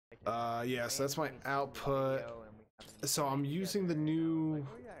Yes, that's my output. So I'm using the new.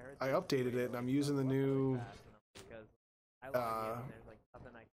 I updated it, and I'm using the new.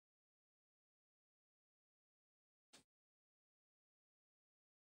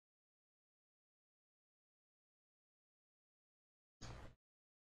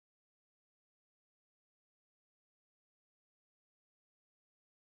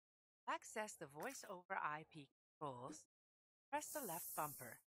 Access the voice over IP controls, press the left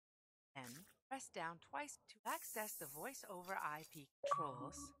bumper. Then press down twice to access the voice over IP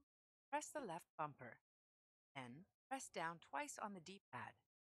controls. Press the left bumper. Then press down twice on the D-pad.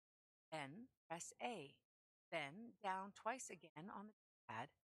 Then press A. Then down twice again on the D-pad.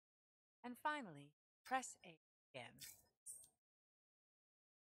 And finally, press A again.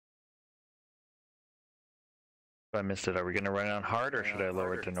 If I missed it, are we going to run it on hard or should I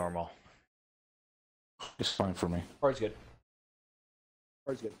lower it to normal? It's fine for me. Hard's good.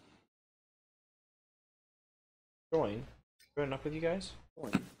 Hard's good. Join up with you guys?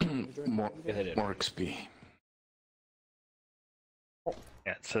 more XP.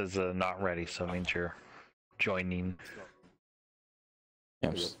 Yeah, it says not ready, so it means you're joining.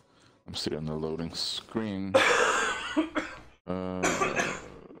 Yeah, I'm still on the loading screen. Okay.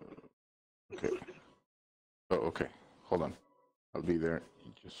 Oh, okay. Hold on. I'll be there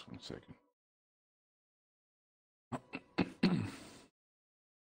in just 1 second.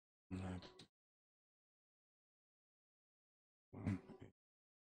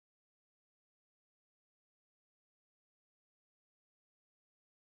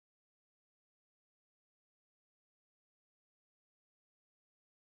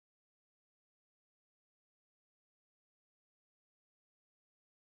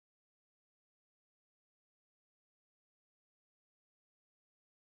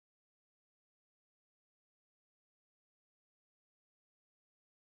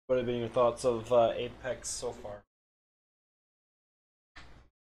 What have been your thoughts of Apex so far?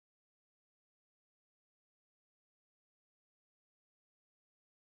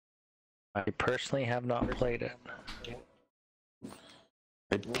 I personally have not played it.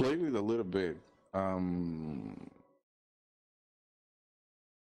 I played it a little bit.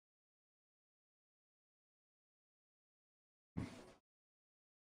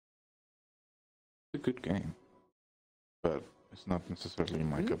 It's a good game, but it's not necessarily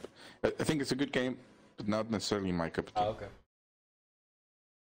my cup. I think it's a good game, but not necessarily my cup of tea. Oh, okay.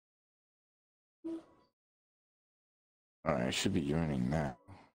 Alright, I should be joining now.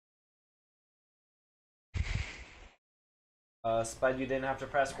 Spud, you didn't have to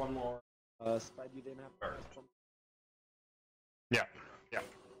press one more. Spud, you didn't have to press one Yeah.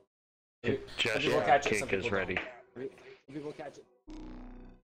 more. Just People catch it, some cake is people ready. don't. People catch it.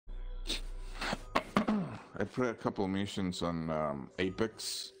 I played a couple of missions on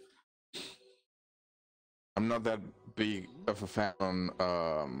Apex. I'm not that big of a fan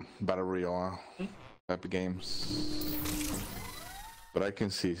on Battle Royale type of games, but I can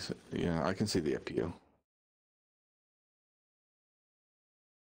see, I can see the appeal.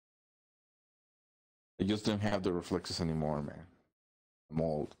 I just don't have the reflexes anymore, man. I'm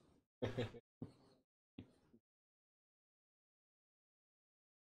old. I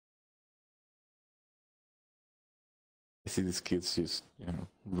see these kids just,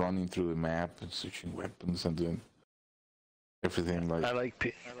 running through the map and switching weapons and doing everything like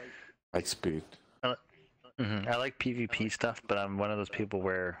speed. I like PvP stuff, but I'm one of those people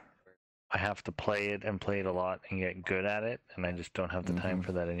where I have to play it and play it a lot and get good at it, and I just don't have the time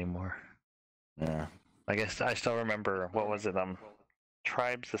for that anymore. Yeah. I guess I still remember, what was it?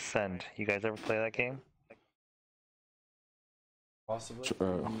 Tribes Ascend. You guys ever play that game? Possibly.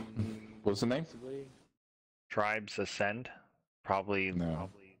 What's the name? Tribes Ascend. Probably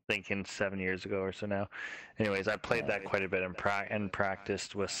thinking 7 years ago or so now. Anyways, I played that quite a bit and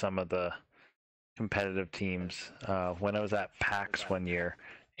practiced with some of the competitive teams. When I was at PAX one year,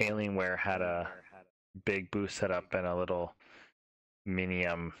 Alienware had a big booth set up and a little mini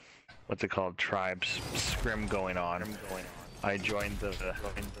what's it called, tribes scrim going on. I joined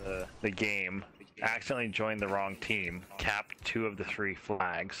the game, accidentally joined the wrong team, capped 2 of the 3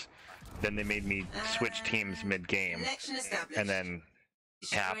 flags. Then they made me switch teams mid-game, and then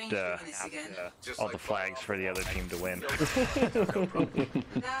capped all the flags for the other team to win.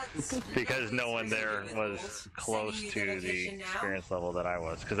 Because no one there was close to the experience level that I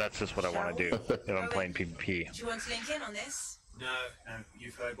was, because that's just what I want to do if I'm playing PvP. Do you want to link in on this? No,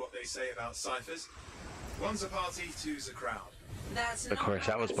 you've heard what they say about ciphers. One's a party, two's a crowd. Of course,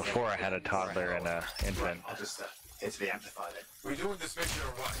 that was before I had a toddler and an infant. I'll just hit the amplifier then. We're doing this mission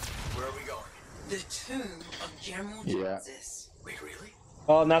or what? Where are we going? The tomb of General Genesis. Wait, really?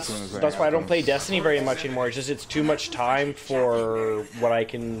 Well, and that's why I don't play Destiny very much anymore. It's just it's too much time for what I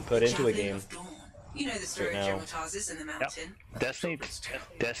can put into a game. You know the story of General Tarsus and the mountain. Yep.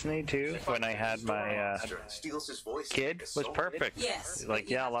 Destiny 2, when I had my kid, was perfect. Yes. Like,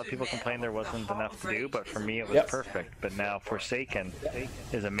 yeah, a lot of people complain there wasn't enough to do, but for me it was perfect. But now Forsaken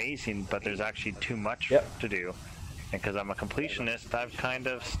is amazing, but there's actually too much to do. And because I'm a completionist, I've kind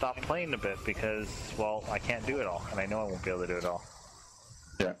of stopped playing a bit because, well, I can't do it all, and I know I won't be able to do it all.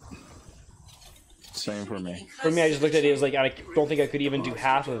 Yeah. Same for me. For me, I just looked at it as like, I don't think I could even do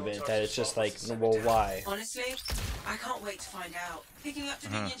half of it. That it's just like, well, why? Honestly, I can't wait to find out. Picking up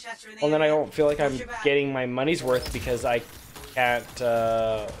Dominion chatter in the Well, then I area. don't feel like I'm getting my money's worth because I can't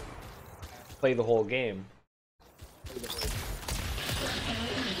play the whole game.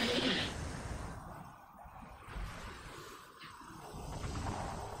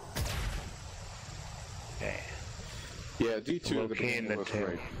 Okay. Yeah, D2 at the beginning was tomb.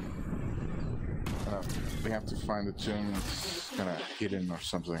 great. We have to find the tomb that's kind of hidden or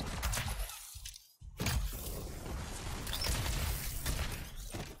something.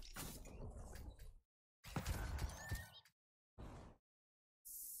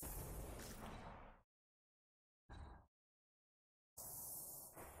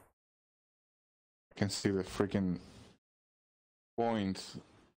 I can see the freaking point.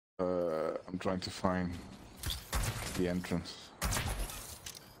 I'm trying to find the entrance.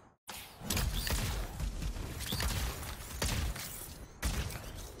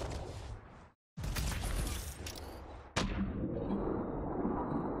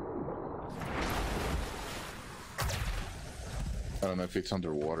 I don't know if it's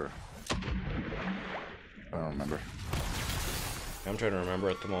underwater. I don't remember. I'm trying to remember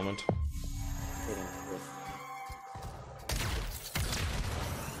at the moment.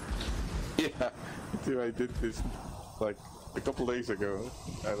 Yeah, dude, I did this like a couple days ago.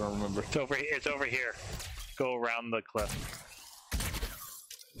 I don't remember. It's over here. It's over here. Go around the cliff.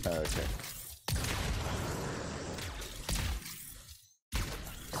 Okay.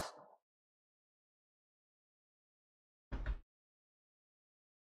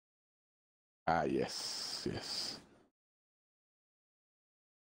 Ah, yes, yes.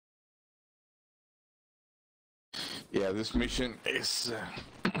 Yeah, this mission is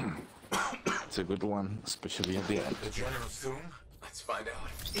it's a good one, especially at the end. The General's tomb? Let's find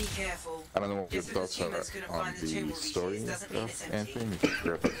out. Be careful. I don't know what your thoughts are on the story of Anthem, if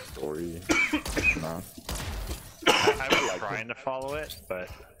you read the story or not. I've been trying to follow it, but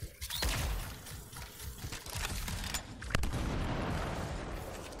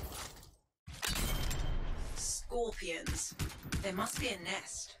Scorpions. There must be a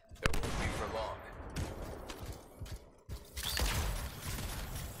nest. It won't be for long.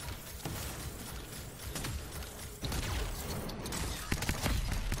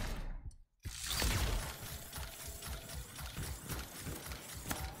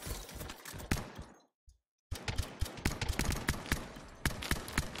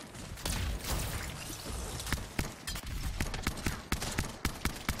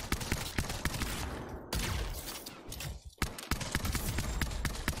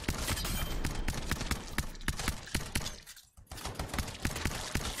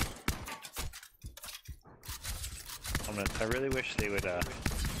 I really wish they would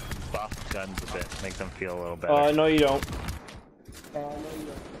buff guns a bit, make them feel a little better. No, you don't.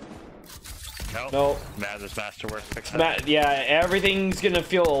 No. There's Masterwork fix that. Yeah, everything's gonna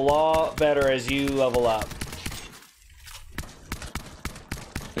feel a lot better as you level up.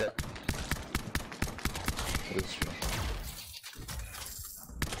 Yeah. That's true.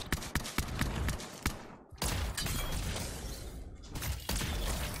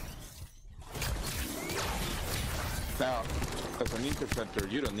 Now, as an interceptor,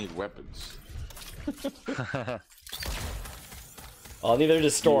 you don't need weapons. Oh, neither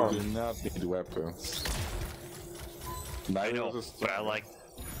does Storm. You do not need weapons. I know,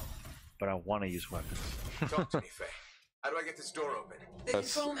 but I want to use weapons. Talk to me, Faye. How do I get this door open? The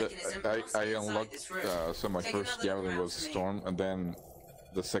control mechanism I unlocked, so my first javelin was Storm, and then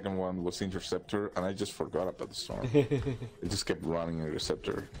the second one was Interceptor, and I just forgot about the Storm. I just kept running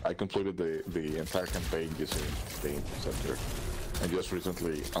Interceptor. I completed the entire campaign using the Interceptor. I just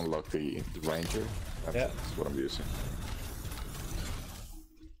recently unlocked the Ranger. That's what I'm using.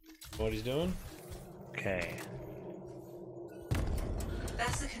 What he's doing? Okay.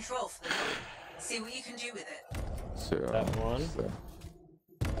 That's the control for the door. See what you can do with it. So, that one.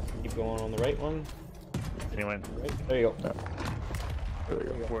 Keep going on the right one. Anyone? Right. There you go. No. There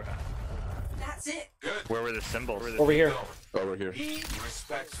we go. That's it. Good. Where were the symbols? Over here. Over here. Be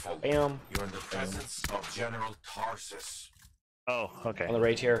respectful. Bam. You're in the presence of General Tarsus. Oh, okay. On the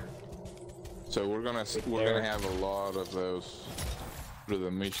right here. So we're gonna have a lot of those through the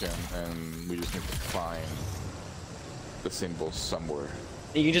mission, and we just need to find the symbols somewhere.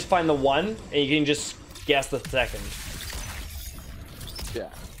 You can just find the one, and you can just guess the second. Yeah.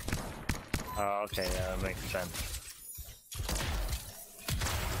 Oh, okay, yeah, that makes sense.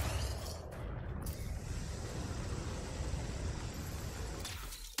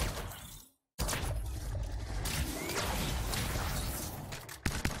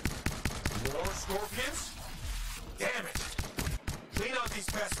 More scorpions? Damn it! Clean out these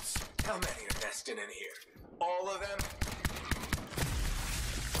pests. How many are nesting in here? All of them?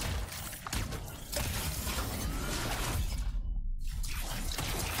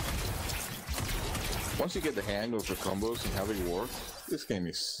 Once you get the hang of the combos and how they work, this game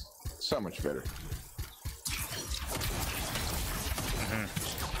is so much better.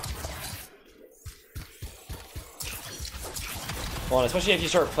 Well, and especially if you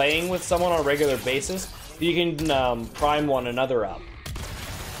start playing with someone on a regular basis, you can prime one another up.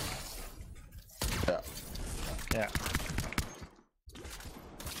 Yeah. Yeah.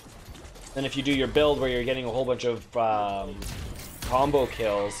 And if you do your build where you're getting a whole bunch of combo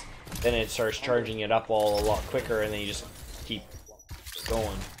kills, then it starts charging it up all a lot quicker, and then you just keep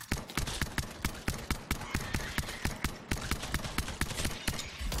going.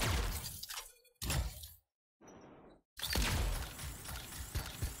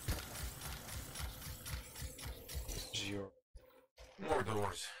 More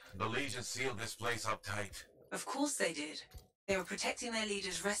doors. The Legion sealed this place up tight. Of course they did. They were protecting their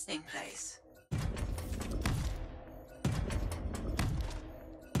leader's resting place.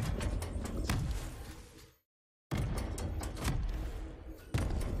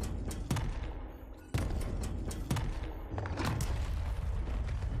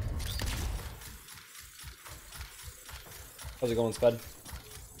 How's it going, Spud?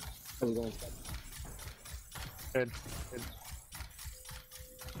 How's it going, Spud? Good. Good.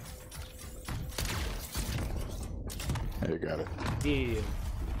 You got it. Yeah.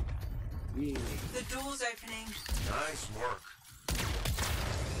 The door's opening. Nice work.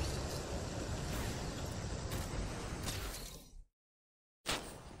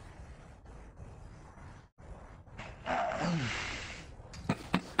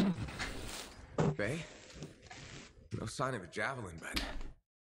 Bay? No sign of a javelin, but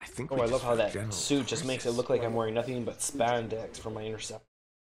I think. Oh, I love how that suit just makes it look like I'm wearing nothing but spandex for my intercept.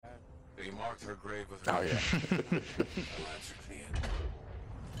 He marked her grave with her. Oh yeah.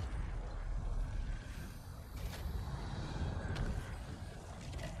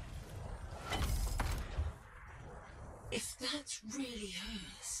 If that's really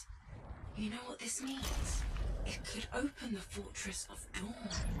hers, you know what this means? It could open the Fortress of Dawn.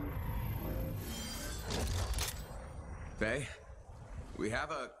 Bay, we have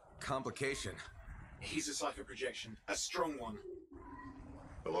a complication. He's a cipher projection, a strong one.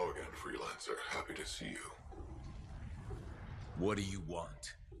 Hello again, Freelancer. Happy to see you. What do you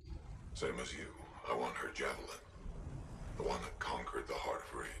want? Same as you. I want her javelin. The one that conquered the Heart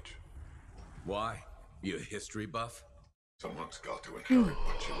of Rage. Why? You a history buff? Someone's got to inherit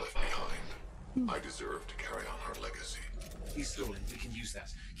what she left behind. I deserve to carry on her legacy. He's stolen. We can use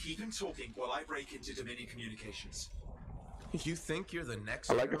that. Keep him talking while I break into Dominion communications. You think you're the next?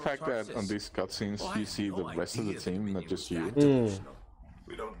 I like the fact that on these cutscenes you see the rest of the team, not just you.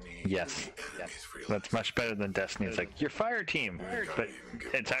 We don't need Yes. That's much better than Destiny. It's like, your fire team, but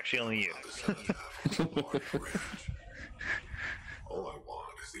it's actually only you. All I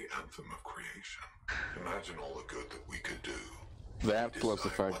want is the Anthem of creation. Imagine all the good that we could do. That plus the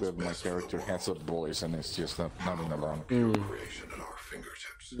fact that my character has a voice and it's just not in alone. Creation at our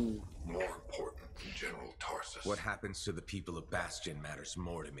fingertips. More important than General Tarsus. What happens to the people of Bastion matters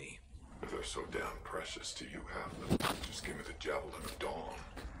more to me. If they're so damn precious to you, have them. Just give me the Javelin of Dawn.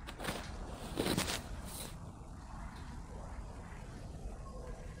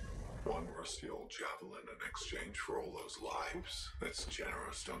 One rusty old javelin in exchange for all those lives. That's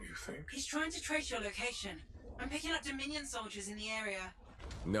generous, don't you think? He's trying to trace your location. I'm picking up Dominion soldiers in the area.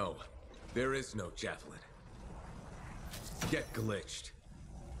 No, there is no javelin. Get glitched.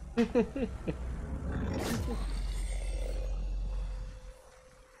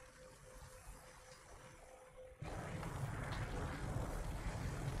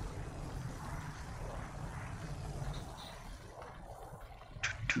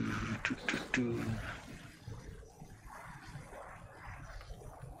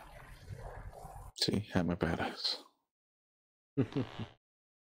 See, I'm a badass.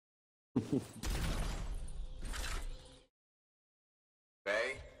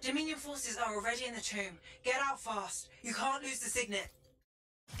 Bay? Dominion forces are already in the tomb. Get out fast. You can't lose the signet.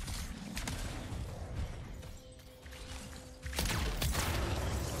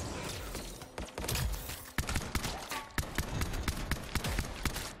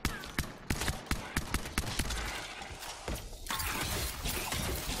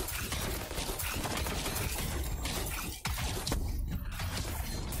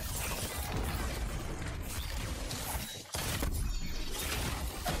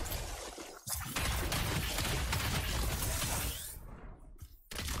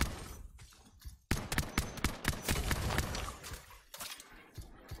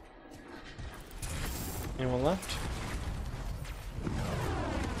 Anyone left?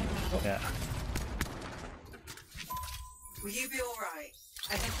 Oh. Yeah. Will you be alright?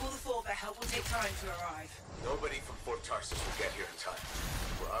 I can call the fort, but help will take time to arrive. Nobody from Fort Tarsus will get here in time.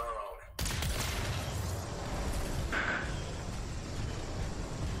 We're on our own.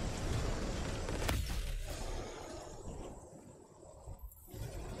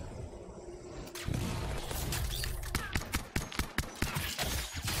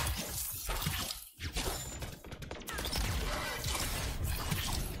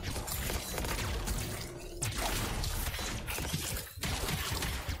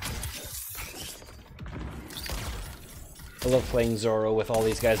 I love playing Zorro with all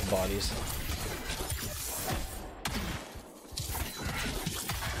these guys' bodies.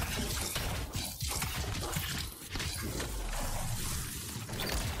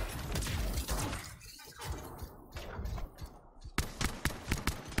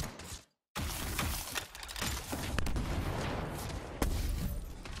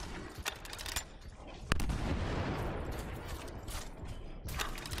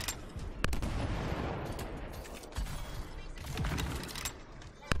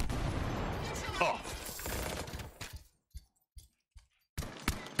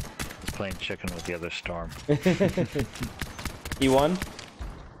 Playing chicken with the other storm. He won?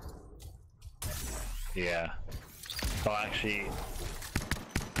 Yeah. Oh, actually,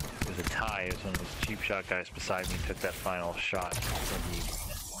 it was a tie. It was one of those cheap shot guys beside me took that final shot and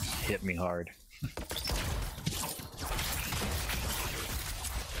he hit me hard.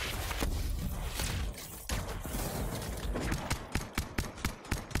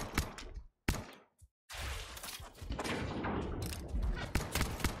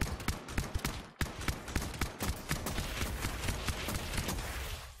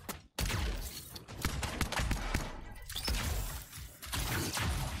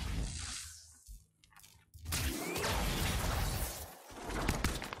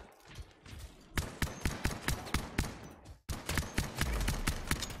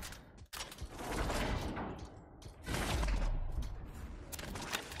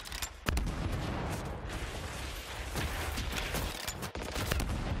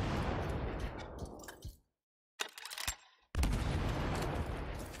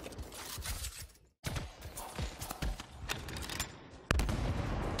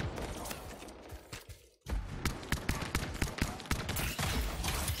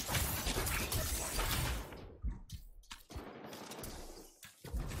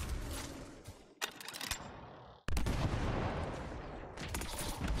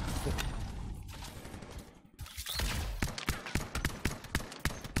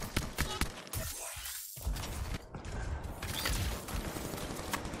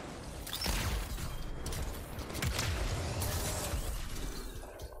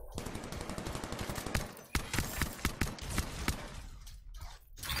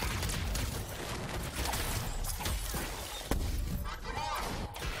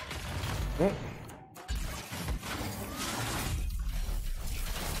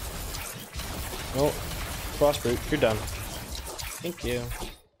 Oh, Frost Brute, you're done. Thank you.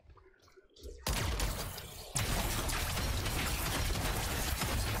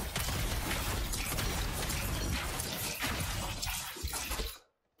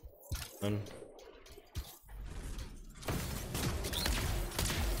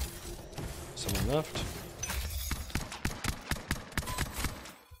 Someone left.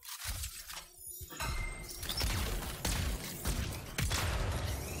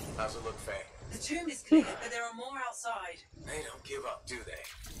 How's it look, Faye? The tomb is clear, but there are more outside. They don't give up, do they?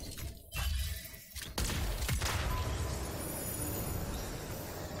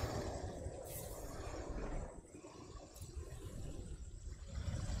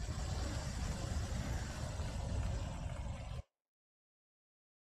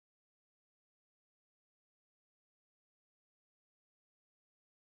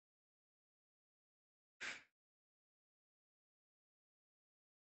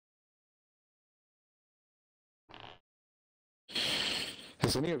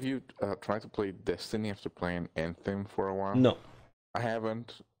 Has any of you tried to play Destiny after playing Anthem for a while? No. I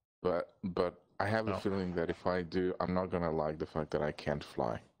haven't, but I have the feeling that if I do, I'm not gonna like the fact that I can't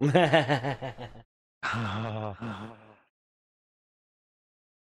fly. You know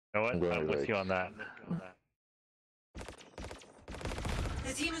what? I'm with you on that.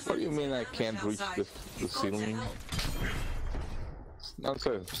 What do you mean I can't reach the ceiling? It's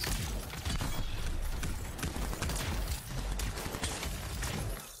nonsense.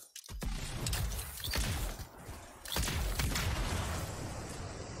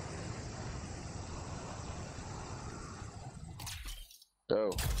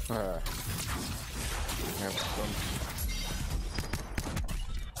 Oh, have some.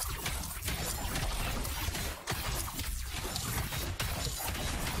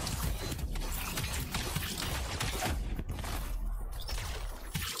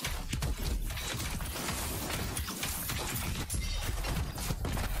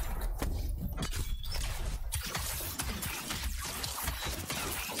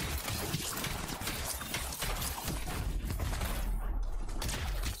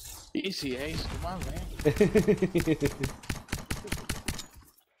 Easy, Ace. Come on, man.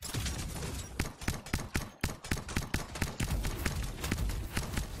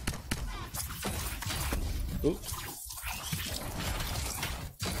 Ooh.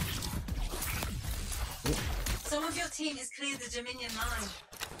 Some of your team has cleared the Dominion line.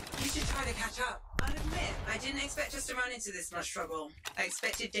 You should try to catch up. I'll admit, I didn't expect us to run into this much trouble. I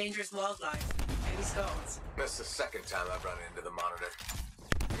expected dangerous wildlife, maybe skulls. That's the second time I've run into the monitor.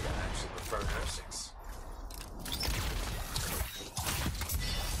 I actually prefer nursings.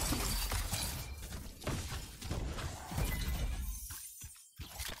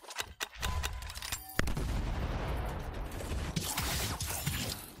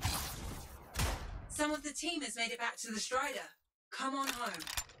 Some of the team has made it back to the Strider. Come on home.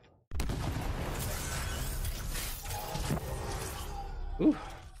 Ooh,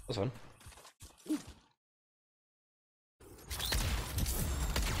 that's fun.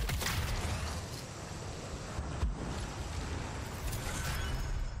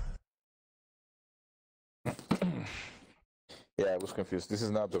 Yeah, I was confused. This is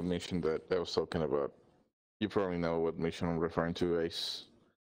not the mission that I was talking about. You probably know what mission I'm referring to, Ace.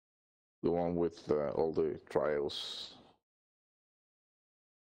 The one with all the trials.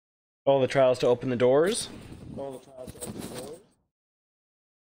 All the trials to open the doors?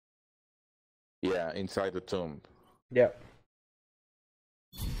 Yeah, inside the tomb. Yep.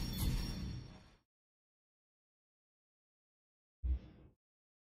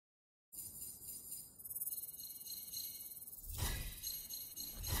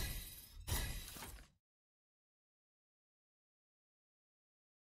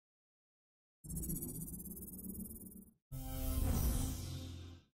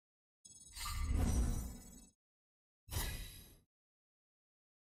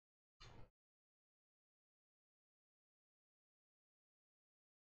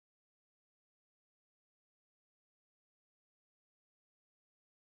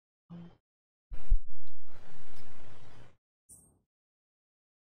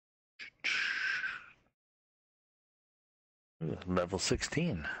 Level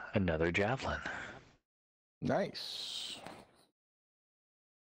 16, another javelin. Nice.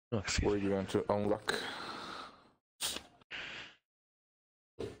 Oh, excuse Where are you going to unlock?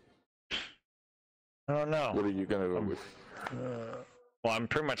 I don't know. What are you going to go with? Well, I'm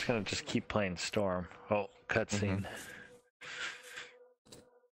pretty much going to just keep playing Storm. Oh, cutscene.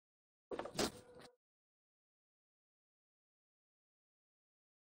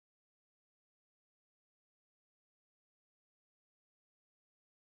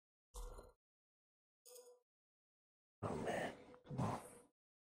 Oh man, come on.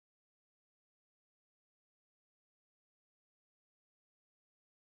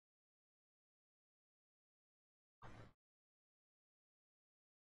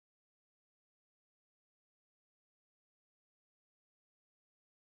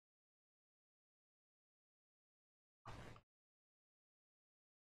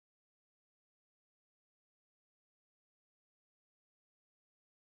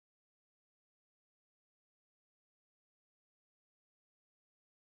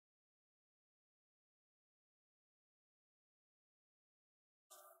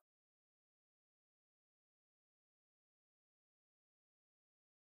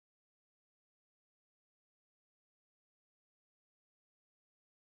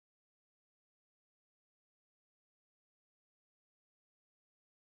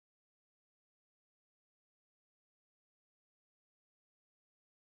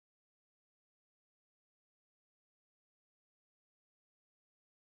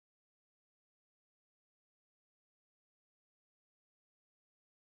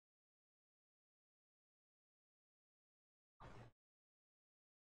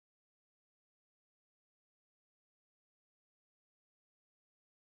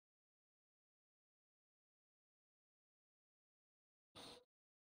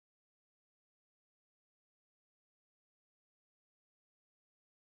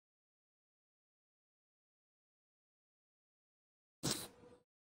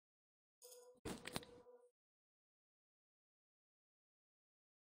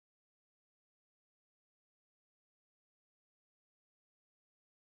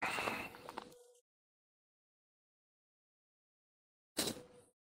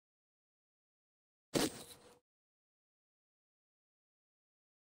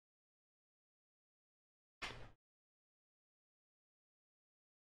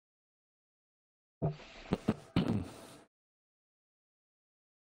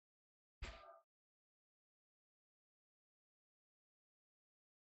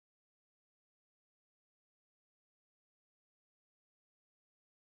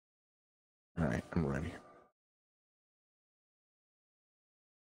 All right, I'm ready.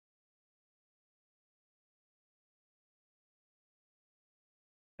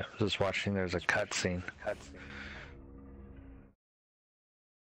 I was just watching. There's a cutscene.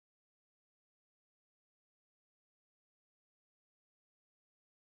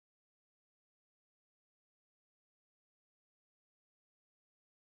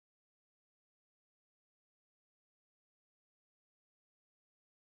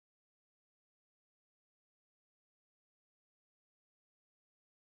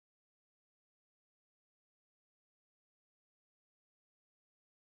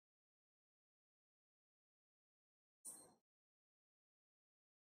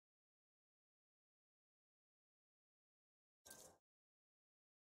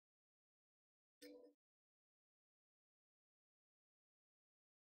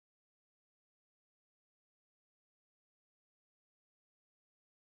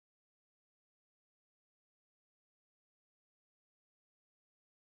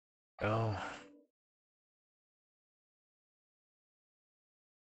 Oh.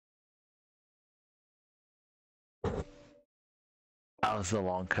 That was a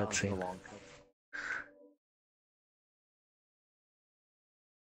long cutscene.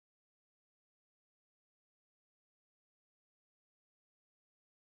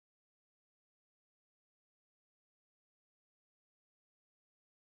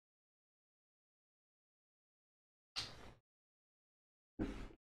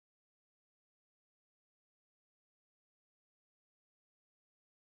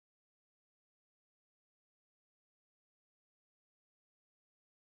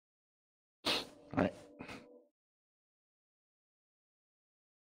 Right.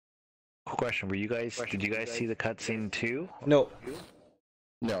 Question: Were you guys? Did you guys see the cutscene too? No.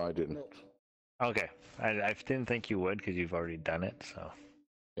 No, I didn't. Okay, I didn't think you would because you've already done it. So.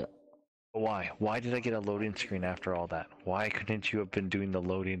 Yeah. Why? Why did I get a loading screen after all that? Why couldn't you have been doing the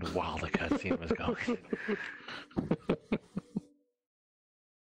loading while the cutscene was going?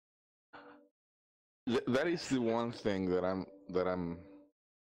 That is the one thing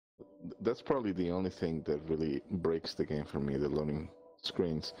that's probably the only thing that really breaks the game for me, the loading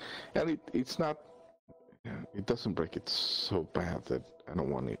screens. And it doesn't break it so bad that I don't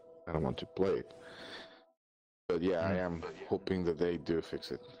want to play it. But yeah, I am hoping that they do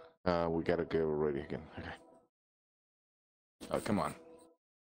fix it. We gotta go ready again. Okay. Oh, come on.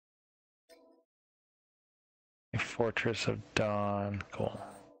 Fortress of Dawn. Cool.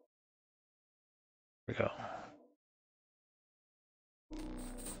 Here we go.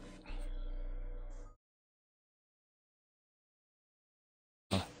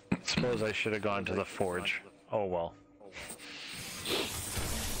 Suppose I should have gone to the forge. Oh well.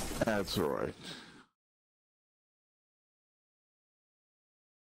 That's alright.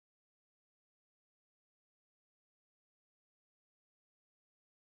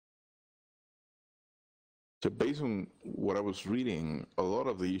 So based on what I was reading, a lot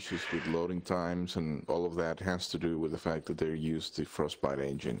of the issues with loading times and all of that has to do with the fact that they used the Frostbite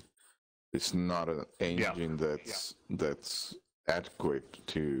engine. It's not an engine that's adequate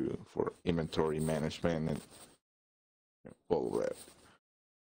for inventory management and all of that.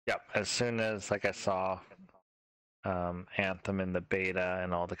 Yep. As soon as I saw Anthem in the beta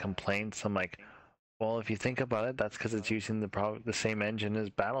and all the complaints, I'm like, well, if you think about it, that's because it's using the same engine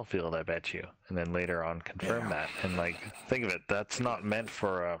as Battlefield, I bet you. And then later on confirm that. And think of it, that's not meant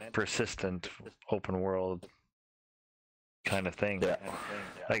for a persistent open world kind of thing. Yeah.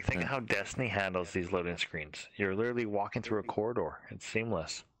 Think of how Destiny handles these loading screens. You're literally walking through a corridor. It's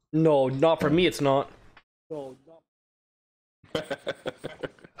seamless. No, not for me, it's not. Oh.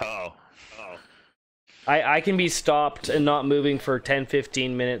 I can be stopped and not moving for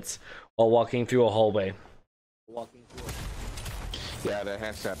 10-15 minutes while walking through a hallway. Yeah, that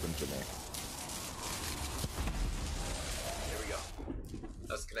has happened to me. Here we go.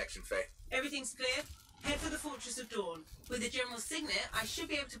 That's connection, Faye. Everything's clear? Head for the Fortress of Dawn. With the General's signet, I should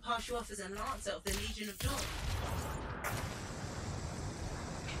be able to pass you off as a Lancer of the Legion of Dawn.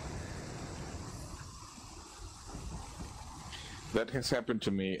 That has happened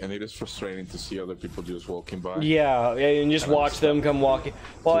to me, and it is frustrating to see other people just walking by. Yeah, and just watch them come walking.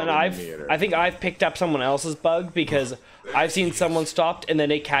 Well, and I think I've picked up someone else's bug because I've seen someone stopped, and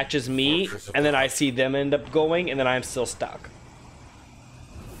then it catches me, and then I see them end up going, and then I'm still stuck.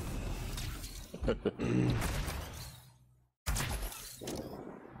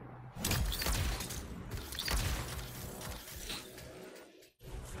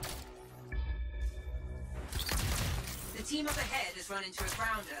 into a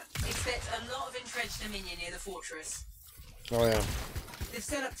grounder. Expect a lot of entrenched Dominion near the fortress. Oh yeah. They've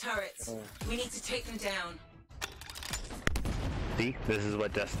set up turrets. We need to take them down. See, this is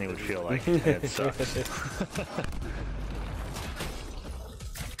what Destiny would feel like. And it sucks.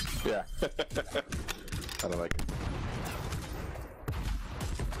 Yeah. I don't like it.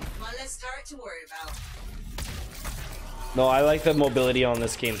 One less turret to worry about. No, I like the mobility on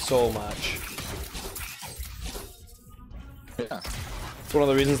this game so much. Yeah. It's one of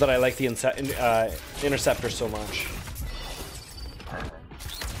the reasons that I like the Interceptor so much.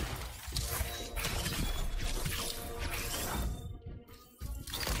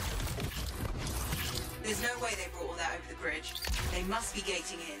 There's no way they brought all that over the bridge. They must be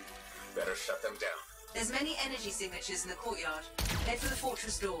gating in. Better shut them down. There's many energy signatures in the courtyard. Head for the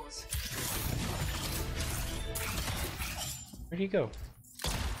fortress doors. Where'd he go?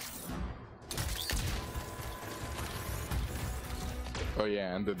 Oh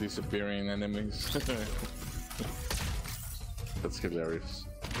yeah, and the disappearing enemies. That's hilarious.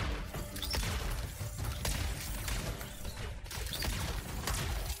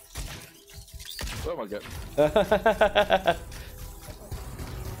 Oh my god.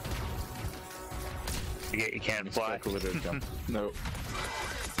 You can't fly. Calculator jump. No.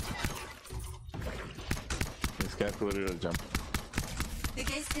 It's calculator jump. The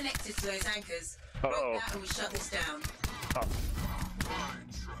gate's connected to those anchors. Break that and we shut this down.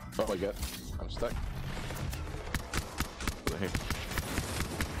 Oh my god. I'm stuck. What the heck?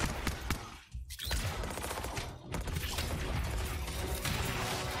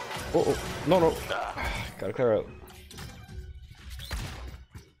 Oh, no, no. Gotta clear out.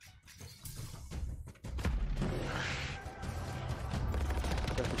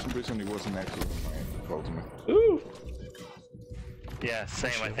 For some reason it wasn't actually my ultimate. Ooh. Yeah,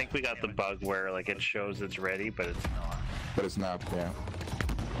 same. I think we got the bug where like it shows it's ready, but it's not. But it's not, yeah.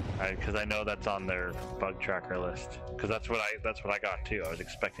 Because I know that's on their bug tracker list. Because that's what I got too. I was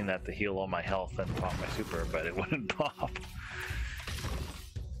expecting that to heal all my health and pop my super, but it wouldn't pop.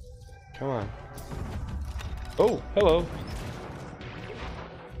 Come on. Oh, hello.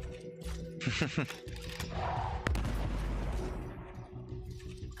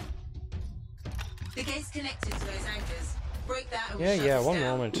 The gate's connected to those anchors. Break that and we Yeah, shut yeah, this one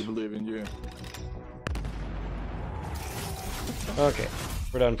down. moment. I believe in you. Okay,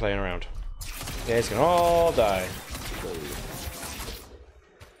 we're done playing around. You guys can all die.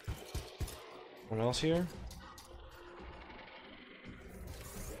 Anyone else here?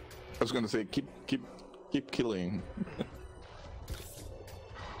 I was gonna say keep killing.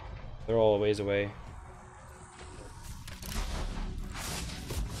 They're all a ways away.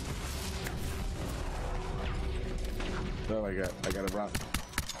 Oh my god, I gotta run.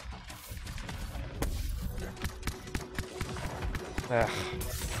 Ah.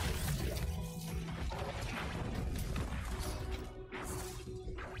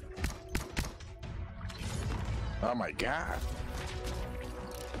 Oh my god.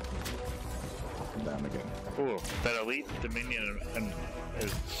 I'm down again. Ooh, that elite Dominion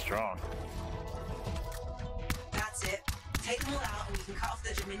is strong. That's it. Take them all out and we can cut off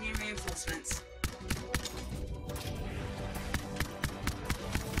the Dominion reinforcements.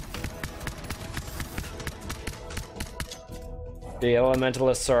 The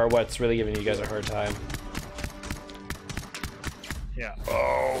elementalists are what's really giving you guys a hard time. Yeah.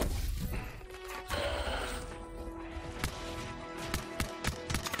 Oh.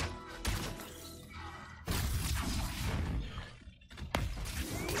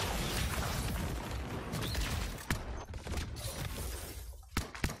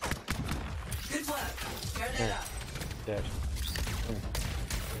 Good work. Don't let up. Dead.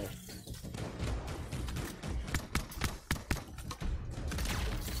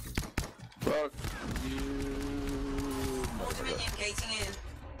 Fuck you. More Dominion gating in.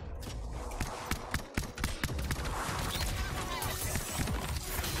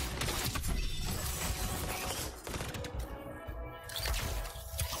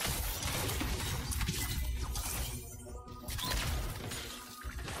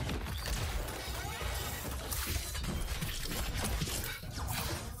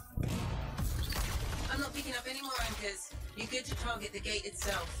 I'm not picking up any more anchors. You're good to target the gate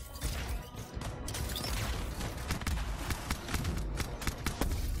itself.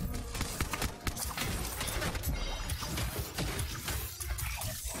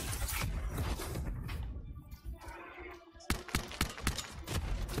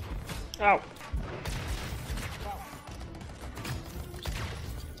 Ow.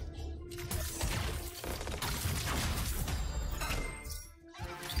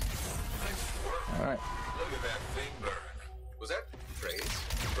 Alright. Look at that thing burn. Was that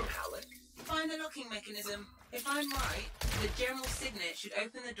locking mechanism. If I'm right, the general signet should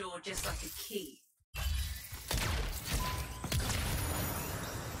open the door just like a key.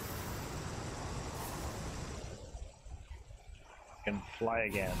 Can fly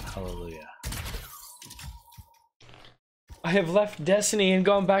again. Hallelujah. I have left Destiny and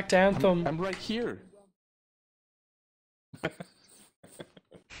gone back to Anthem. I'm right here.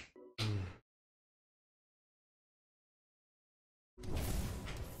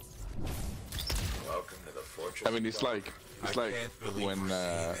 Welcome to the fortress. I mean, it's like when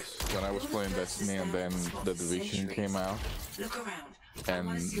I was playing Destiny and then the Division came out, Look around.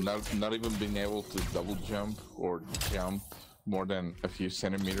 and not even being able to double jump or jump more than a few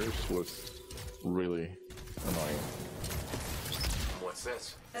centimeters was really annoying. What's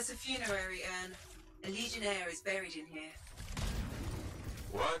this? That's a funerary urn. A legionnaire is buried in here.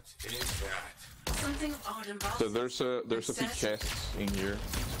 What is that? Something odd and So there's a few chests in here,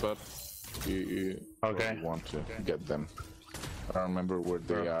 but you Okay. want to get them. I don't remember where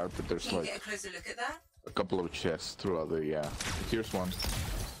they are, but there's Can you like get a closer look at that? a couple of chests throughout the Here's one.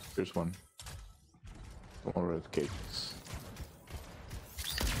 Here's one. More red cakes.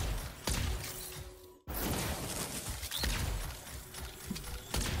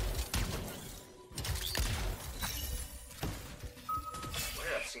 Where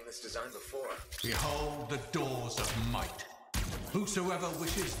I've seen this design before. Behold the doors of might. Whosoever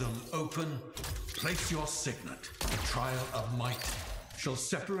wishes them open, place your signet. The trial of might shall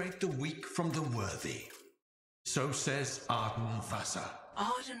separate the weak from the worthy. So says Arden Vasa.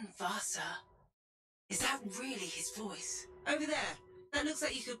 Arden Vasa. Is that really his voice? Over there. That looks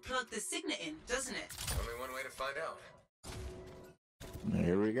like you could plug the signet in, doesn't it? Only one way to find out.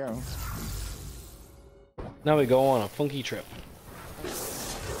 Here we go. Now we go on a funky trip.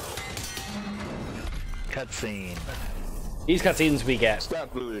 Cutscene. These cutscenes we get. It's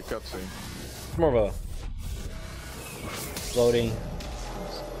not really a cutscene. It's more of a loading.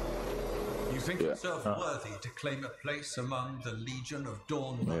 You think yourself worthy to claim a place among the Legion of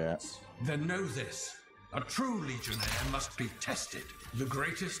Dawn Knights? Then know this. A true legionnaire must be tested. The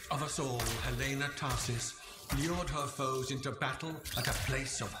greatest of us all, Helena Tarsis, lured her foes into battle at a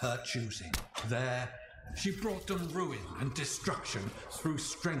place of her choosing. There, she brought them ruin and destruction through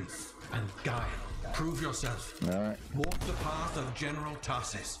strength and guile. Prove yourself. Alright. Walk the path of General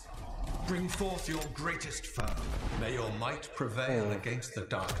Tarsis. Bring forth your greatest foe. May your might prevail against the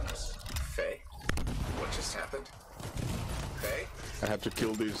darkness. Faye? What just happened? Faye? I had to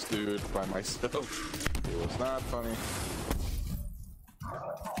kill this dude by myself. It was not funny.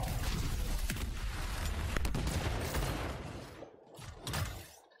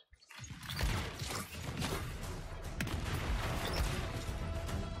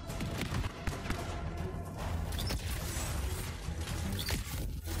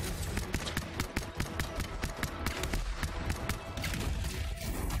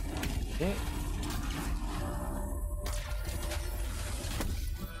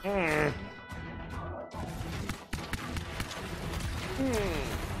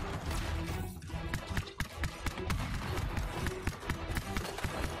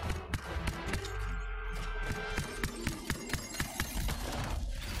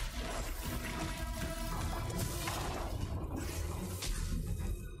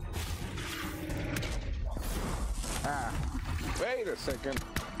 Wait a second.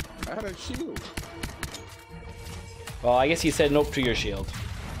 I had a shield. Well, I guess he said nope to your shield.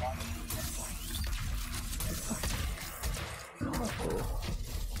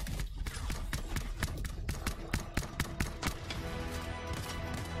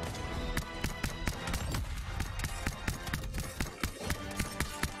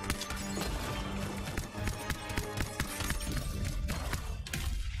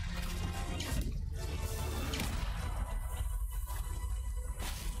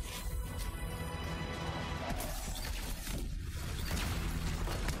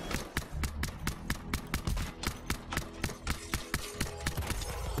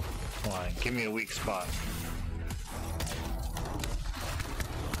 Come on, give me a weak spot.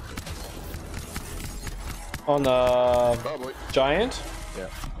 On the giant? Yeah,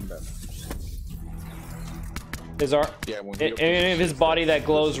 I'm done. Is our any of his body that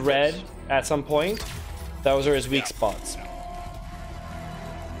glows red at some point? Those are his weak spots.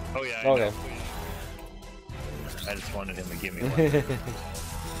 Oh yeah. Okay. I just wanted him to give me one.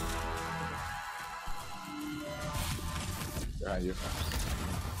 You.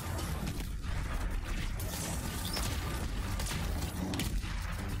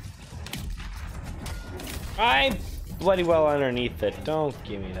 I'm bloody well underneath it. Don't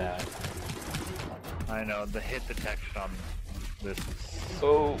give me that. I know, the hit detection on this is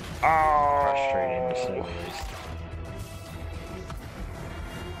Oh, frustrating to say the least.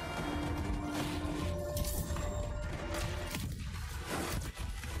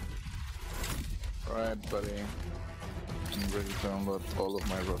 Alright, buddy. I'm ready to unload all of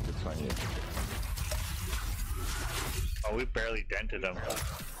my rockets on you. Oh, we barely dented them.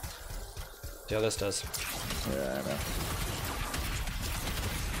 Yeah, this does. Yeah, I know.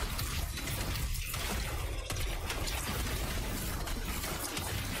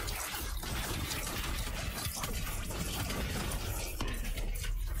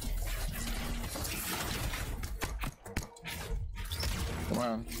 Come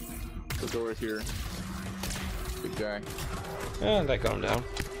on. Look over here. Big guy. Yeah, that got him down.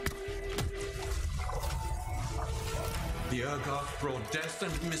 The Urgoth brought death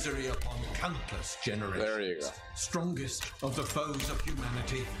and misery upon countless generations. There you go. Strongest of the foes of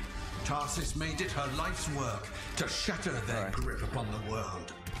humanity, Tarsis made it her life's work to shatter their grip upon the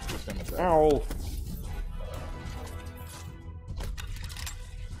world. Ow.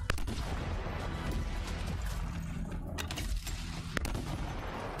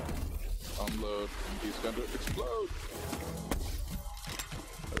 Unload, and he's going to explode.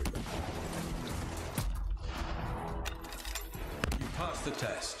 There we go. You passed the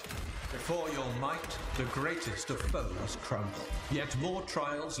test. Before your might, the greatest of foes crumble. Yet more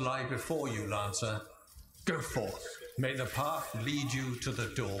trials lie before you, Lancer. Go forth. May the path lead you to the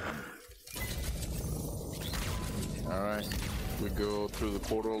dawn. Alright, we go through the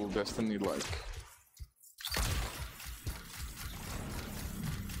portal of destiny like.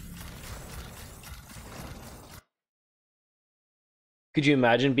 Could you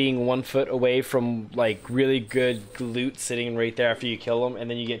imagine being 1 foot away from like really good loot sitting right there after you kill them, and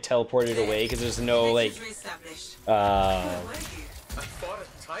then you get teleported away because there's no like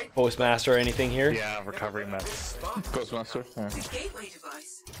postmaster or anything here? Yeah, recovery mess. Postmaster. Yeah. The gateway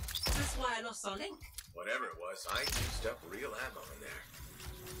device. That's why I lost our link. Whatever it was, I used up real ammo in there.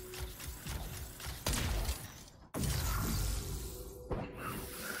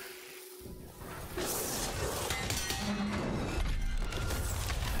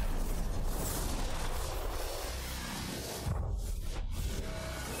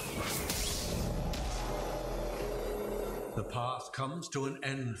 The path comes to an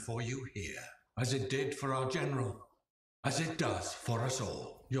end for you here, as it did for our general, as it does for us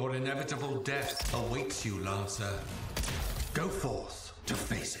all. Your inevitable death awaits you, Lancer. Go forth to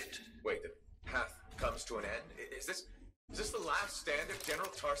face it. Wait, the path comes to an end? Is this the last stand of General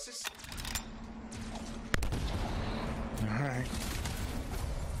Tarsis? Alright.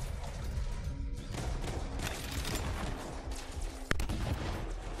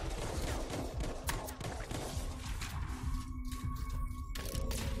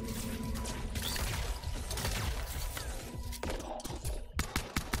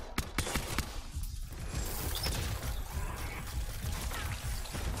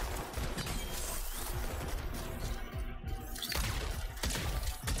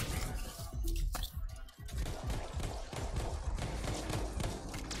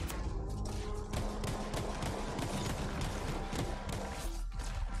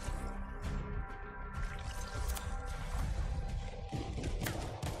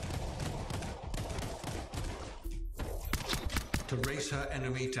 To race her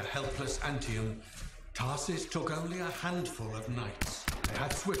enemy to helpless Anthem, Tarsis took only a handful of knights. They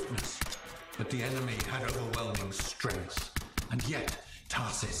had swiftness, but the enemy had overwhelming strength, and yet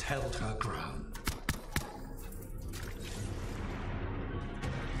Tarsis held her ground.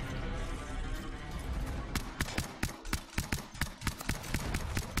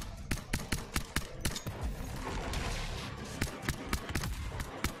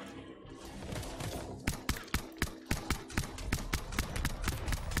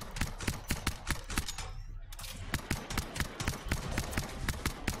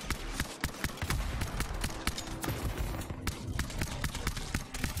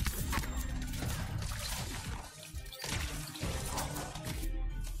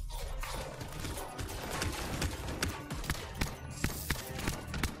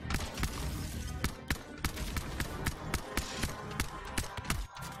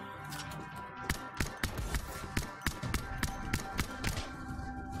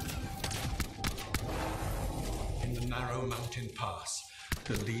 Narrow mountain pass,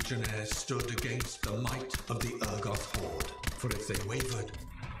 the legionnaires stood against the might of the Urgoth horde. For if they wavered,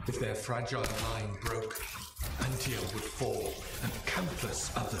 if their fragile line broke, Anthem would fall, and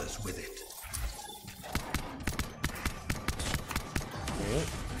countless others with it.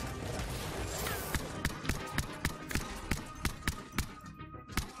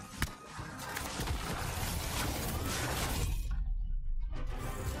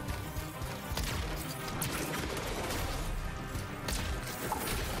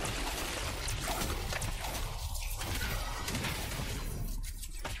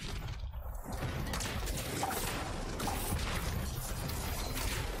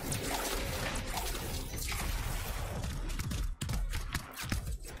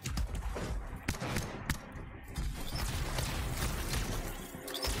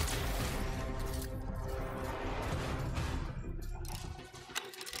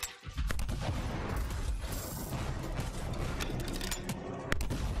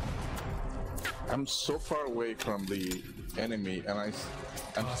 I'm so far away from the enemy, and I'm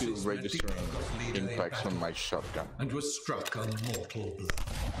still registering impacts from my shotgun. And was struck a mortal blow.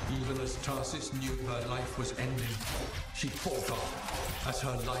 Even as Tarsis knew her life was ending, she fought on. As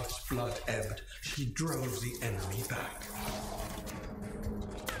her life's blood ebbed, she drove the enemy back.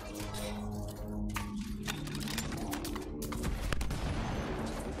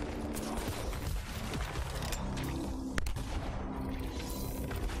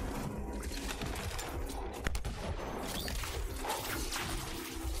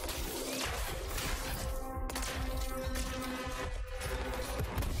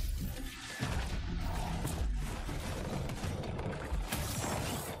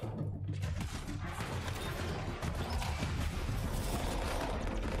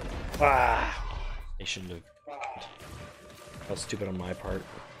 Ah, I shouldn't have. That was stupid on my part.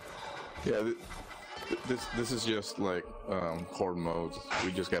 Yeah, this is just like horde mode.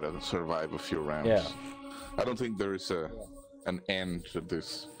 We just gotta survive a few rounds. Yeah. I don't think there is an end to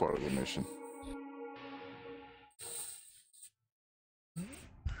this part of the mission.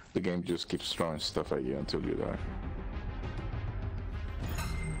 The game just keeps throwing stuff at you until you die.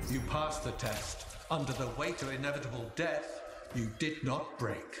 You passed the test. Under the weight of inevitable death, you did not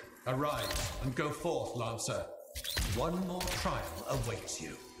break. Arise and go forth, Lancer. One more trial awaits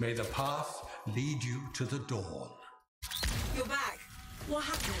you. May the path lead you to the dawn. You're back. What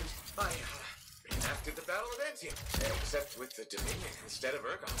happened? I reenacted the Battle of Anthem, except with the Dominion instead of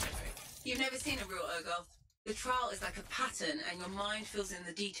Urgot, I think. You've never seen a real Urgot. The trial is like a pattern, and your mind fills in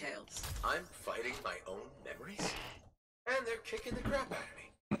the details. I'm fighting my own memories, and they're kicking the crap out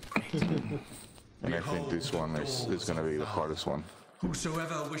of me. And I think this one is gonna be the hardest one.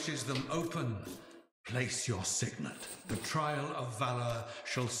 Whosoever wishes them open, place your signet. The trial of valor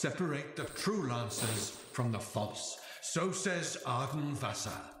shall separate the true lancers from the false. So says Arden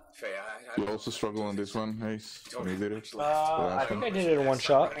Vasa. You also struggle on this one, Ace? When you did it? I think I did it in one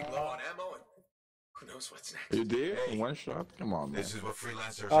shot. Who knows what's next? You did? In one shot? Come on, man. This is what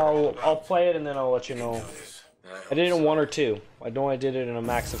freelancers are. I'll play it and then I'll let you know. I did it in 1 or 2. I know I did it in a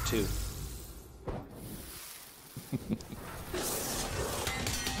max of 2.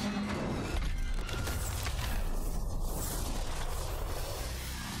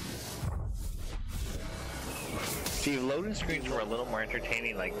 See, if loading screens were a little more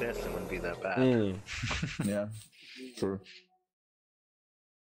entertaining like this, it wouldn't be that bad. Yeah, true.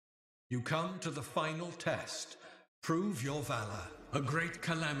 You come to the final test. Prove your valor. A great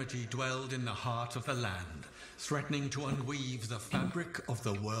calamity dwelled in the heart of the land, threatening to unweave the fabric of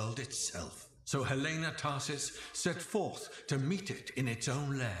the world itself. So Helena Tarsis set forth to meet it in its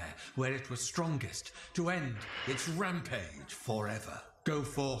own lair, where it was strongest, to end its rampage forever. Go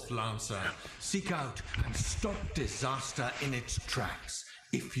forth, Lancer. Seek out and stop disaster in its tracks,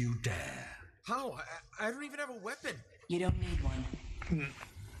 if you dare. How? I don't even have a weapon. You don't need one.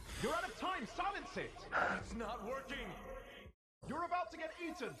 You're out of time! Silence it! It's not working! You're about to get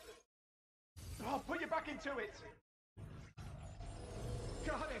eaten! I'll put you back into it!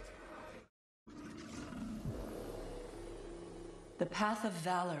 Got it! The path of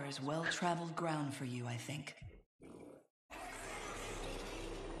valor is well-traveled ground for you, I think.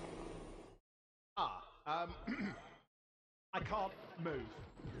 I can't move.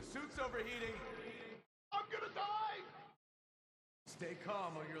 Your suit's overheating. I'm gonna die! Stay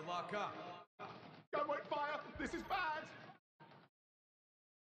calm or you'll lock up. I won't fire! This is bad!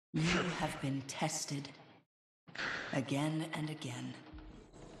 You have been tested. Again and again.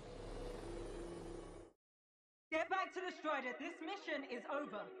 Get back to the Strider. This mission is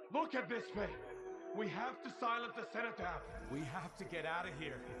over. Look at this thing! We have to silence the Cenotaph. We have to get out of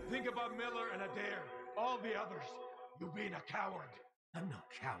here. Think about Miller and Adair. All the others. You being a coward. I'm no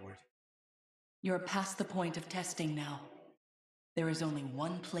coward. You're past the point of testing now. There is only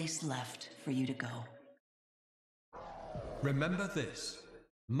one place left for you to go. Remember this.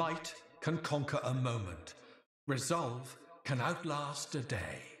 Might can conquer a moment. Resolve can outlast a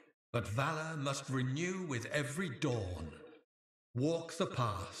day. But valor must renew with every dawn. Walk the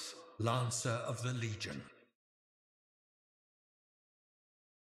path, Lancer of the Legion.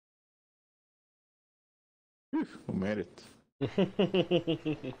 Who made it?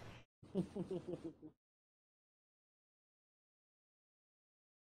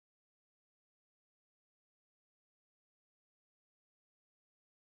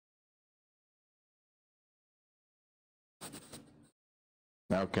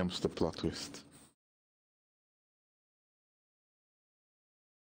 Now comes the plot twist.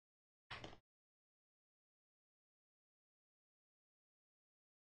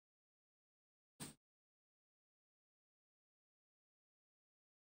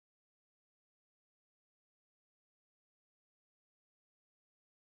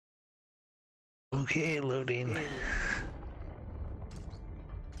 Okay, loading.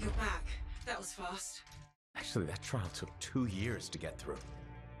 You're back. That was fast. Actually, that trial took 2 years to get through.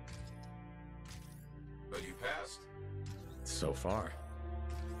 But you passed. So far.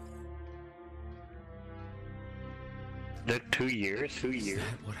 Took 2 years? 2 years? Is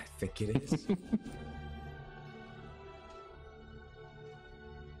that what I think it is?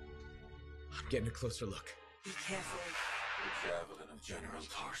 I'm getting a closer look. Be careful. The javelin of General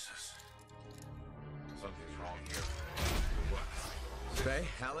Tarsus. Something's wrong here. What? Faye,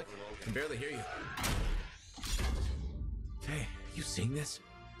 Alec, I can barely hear you. Faye, you seeing this?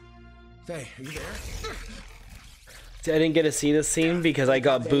 Faye, are you there? See, I didn't get to see this scene because I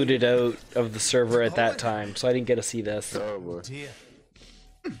got booted out of the server at that time, so I didn't get to see this. Oh boy. Dear.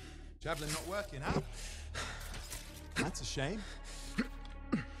 Javelin not working, huh? That's a shame.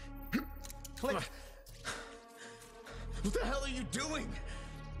 Click. What the hell are you doing?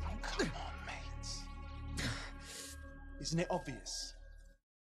 Oh, come on, mates. Isn't it obvious?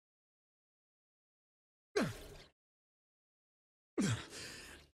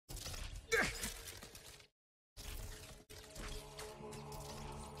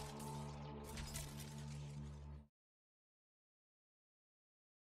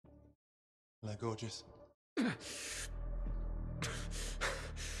 Hello, gorgeous.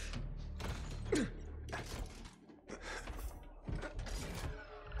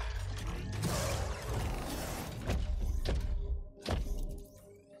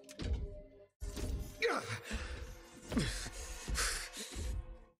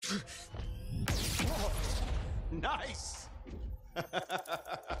 Nice.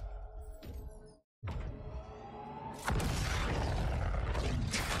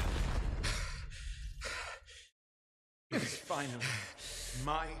 It's finally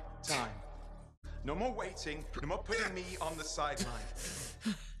my time. No more waiting, no more putting me on the sideline.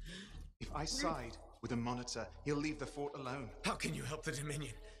 If I side with a monitor, he'll leave the fort alone. How can you help the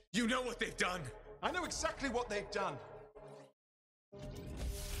Dominion? You know what they've done. I know exactly what they've done. I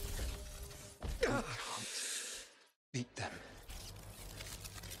can't beat them.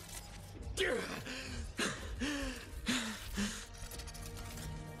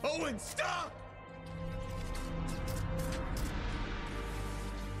 Owen, stop!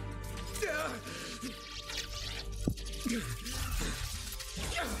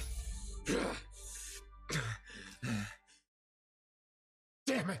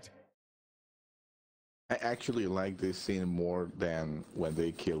 Damn it! I actually like this scene more than when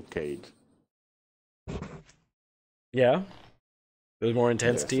they kill Kate. Yeah? It was more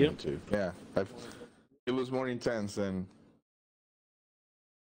intense to you? Too. Yeah, it was more intense than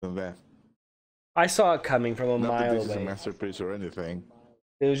that. I saw it coming from a Not that mile this is a away. masterpiece or anything.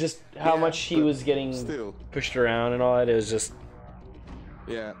 It was just how much he was getting still. pushed around and all that. It was just...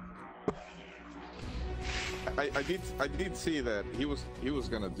 Yeah. I did see that he was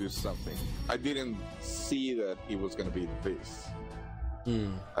gonna do something. I didn't see that he was gonna be this.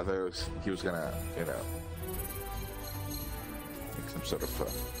 I thought he was gonna, you know, make some sort of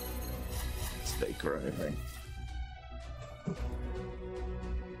mistake or anything.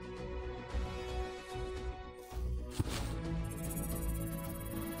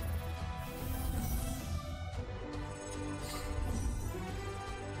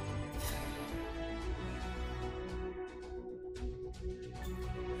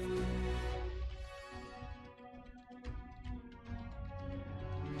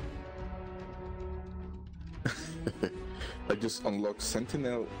 I just unlocked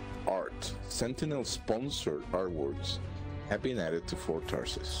Sentinel art. Sentinel sponsored artworks have been added to Fort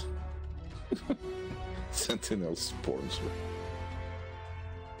Tarsus. Sentinel sponsor.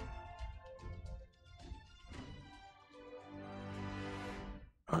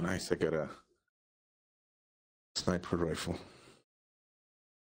 Oh, nice. I got a sniper rifle.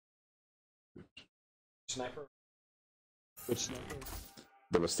 Sniper? Which sniper?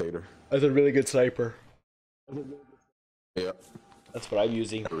 Devastator. That's a really good sniper. Yeah. That's what I'm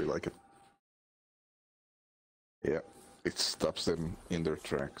using. I really like it. Yeah. It stops them in their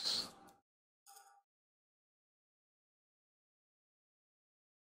tracks.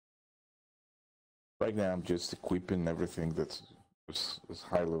 Right now, I'm just equipping everything that's as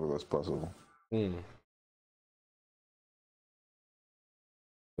high level as possible.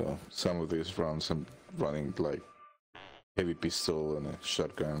 So some of these rounds I'm running like heavy pistol and a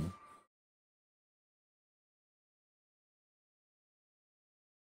shotgun.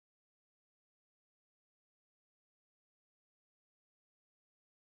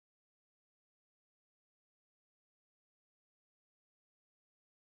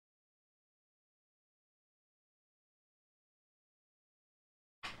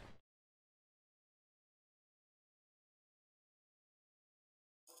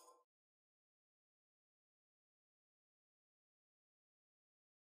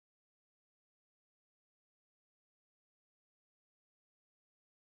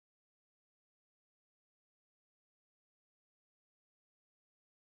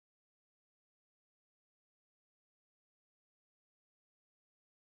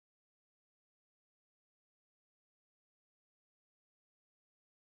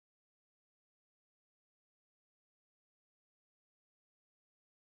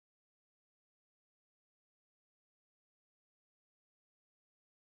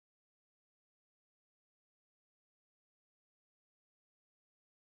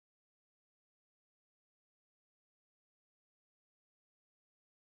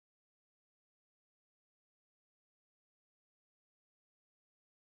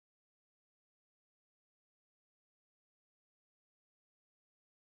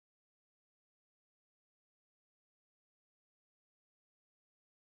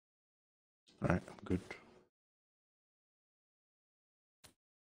 Alright, I'm good.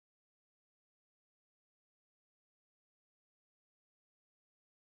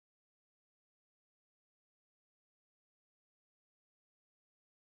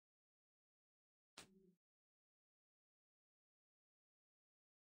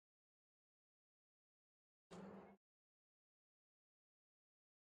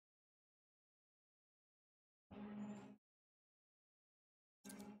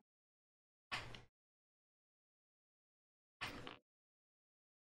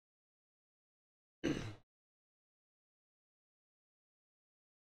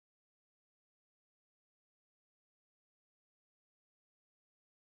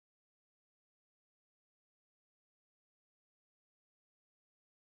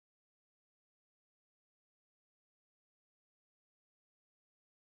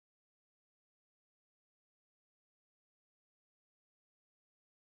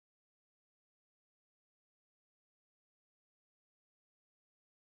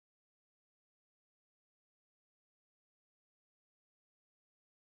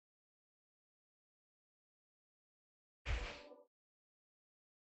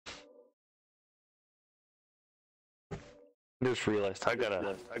 Just realized I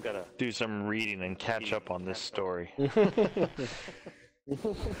gotta do some reading and catch up on this story.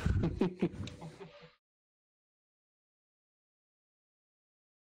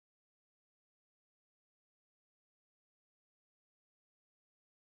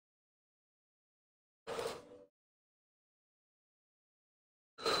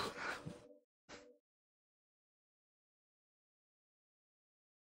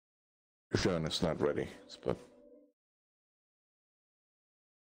 Sean is not ready, but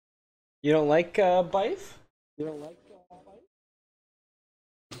You don't like Bife? You don't like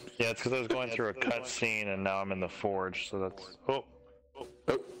Yeah, it's because I was going through a cutscene and now I'm in the forge, so that's... Oh!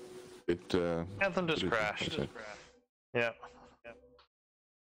 It, Anthem just crashed. Yeah.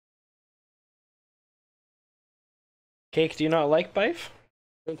 Cake, do you not like Bife?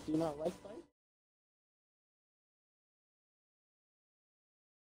 Cake, do you not like Bife?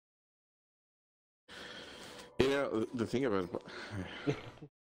 Yeah, the thing about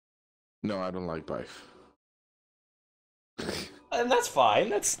no, I don't like Bife. And that's fine.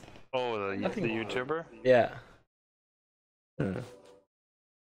 That's the YouTuber. Yeah. Yeah,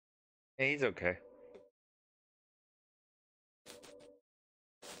 he's okay.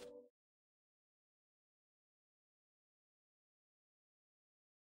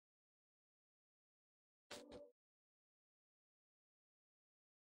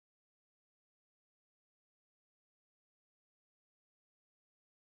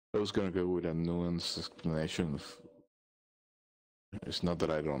 I was gonna go with a nuanced explanation of it's not that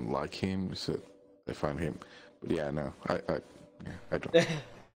I don't like him, it's that I find him. But yeah, no, I don't.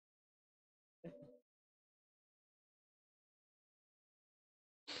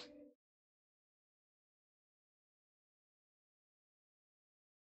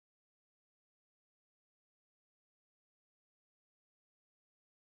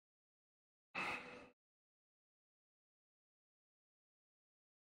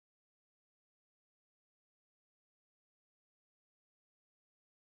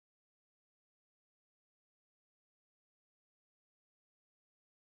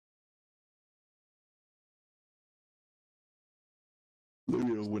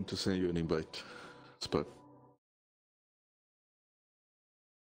 Maybe I want to send you an invite, Spot.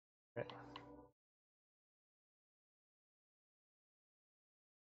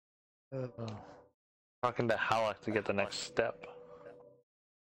 Talking to Halleck to get the next step.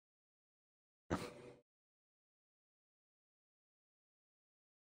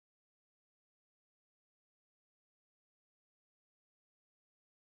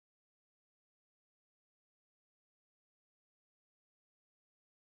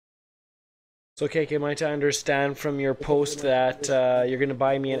 So, KK, am I to understand from your post that you're going to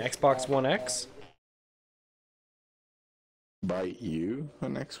buy me an Xbox One X? Buy you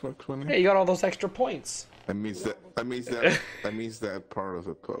an Xbox One X? Hey, you got all those extra points. That means that part of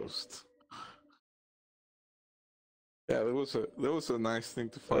the post. Yeah, that was a nice thing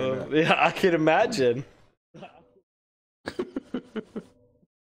to find out. Yeah, I can imagine.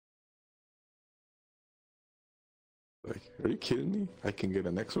 Like, are you kidding me? I can get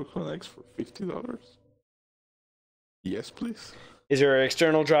an Xbox One X for $50? Yes, please. Is your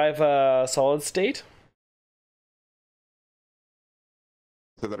external drive solid state?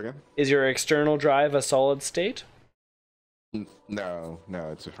 Say that again? Is your external drive a solid state? No,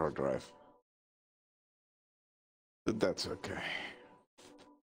 it's a hard drive. But that's okay.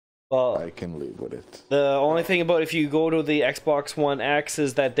 Well, I can live with it. The only thing about if you go to the Xbox One X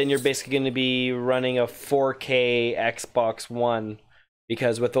is that then you're basically going to be running a 4K Xbox One,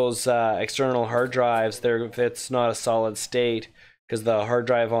 because with those external hard drives, it's not a solid state, because the hard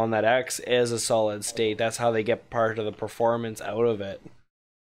drive on that X is a solid state. That's how they get part of the performance out of it.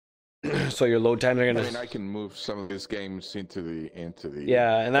 So your load times are going to... I mean, I can move some of these games into the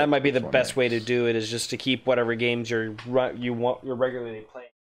Yeah, and that might be the Xbox best One way to X. do it, is just to keep whatever games you're regularly playing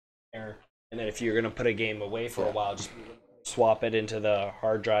there. And then if you're going to put a game away for a while, just swap it into the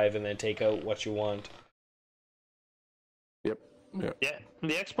hard drive and then take out what you want. Yep. Yeah,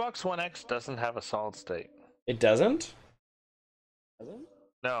 the Xbox One X doesn't have a solid state. It doesn't?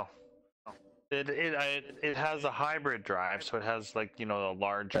 No. It has a hybrid drive, so it has, like, you know, a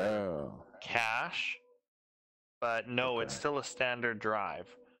large cache. But no, it's still a standard drive.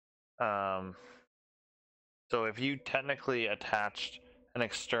 So if you technically attached an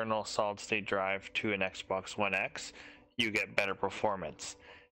external solid-state drive to an Xbox One X, you get better performance.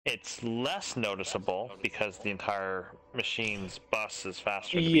 It's less noticeable because the entire machine's bus is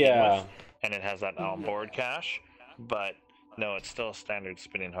faster to begin with, and it has that onboard cache. But no, it's still a standard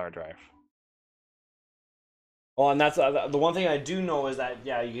spinning hard drive. Well, and that's the one thing I do know is that,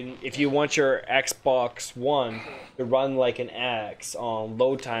 yeah, you can, if you want your Xbox One to run like an X on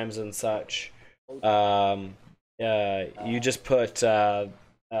load times and such, you just put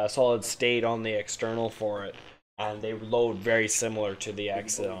solid state on the external for it, and they load very similar to the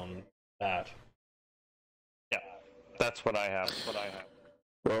X on that. Yeah, that's what I have.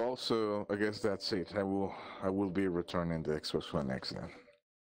 Well, also, I guess that's it. I will be returning the Xbox One X then.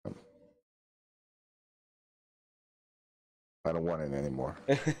 I don't want it anymore.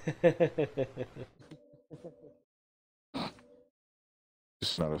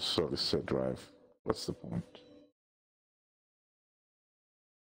 It's not a solid state drive. What's the point?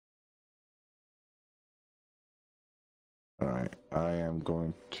 Alright, I am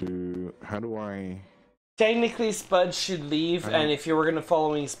going to... How do I... Technically, Spud should leave, and if you were going to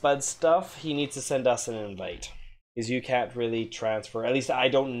following Spud's stuff, he needs to send us an invite. Because you can't really transfer. At least I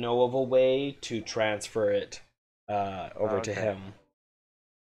don't know of a way to transfer it over to him.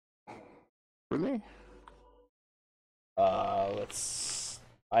 Really? I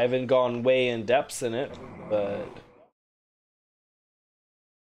haven't gone way in depths in it, but...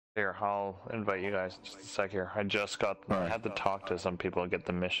 Here, I'll invite you guys just a sec here. I had to talk to some people to get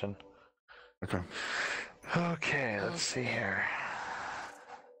the mission. Okay. Okay, let's see here.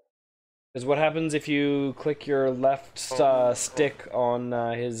 Because what happens if you click your left stick on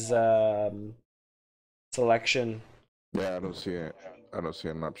his selection? Yeah, I don't see it. I don't see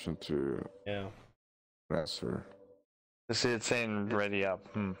an option to transfer. I see it saying ready up.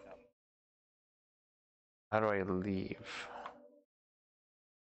 How do I leave?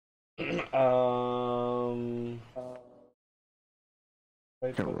 I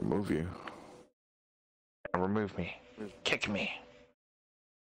can remove you. Remove me. Kick me.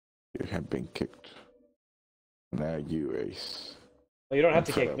 You have been kicked. Now you, Ace. Well, you don't have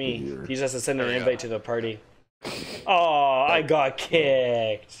to kick me. He just has to send an invite to the party. Oh, I got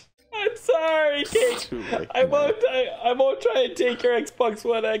kicked. I'm sorry, Kate. I won't try and take your Xbox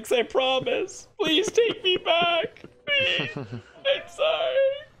One X, I promise. Please take me back. Please. I'm sorry.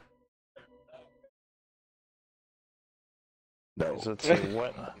 No. Does it say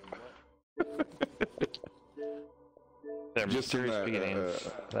what? There, Just mysterious beginnings.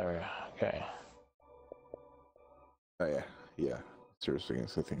 There we go. Okay. Oh yeah, yeah. Serious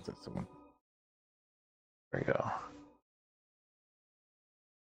beginnings. I think that's the one. There we go.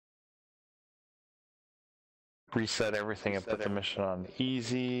 Reset everything and put the mission on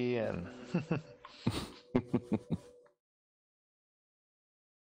easy and.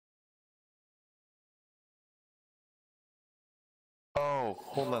 Oh,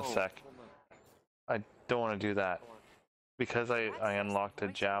 hold on a sec. I don't want to do that. Because I unlocked a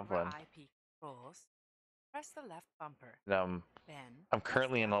javelin. Press the left bumper. I'm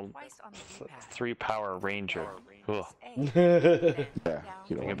currently in a 3-power ranger. Ugh. Yeah,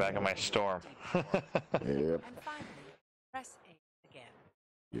 you don't get back in my storm. Yep. And finally, press A again.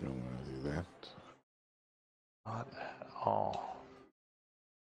 You don't want to do that. Not at all.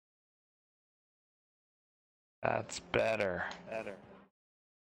 That's better.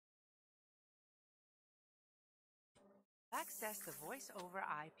 Access the voice over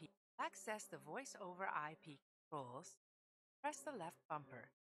IP. Access the voice over IP controls. Press the left bumper.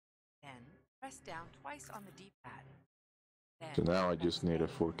 Then press down twice on the D-pad. So now I just need a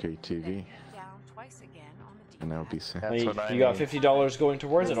 4K TV. Down twice again on the D-pad. And I'll be set. Well, you got $50 going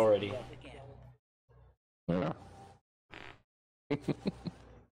towards it already. Yeah.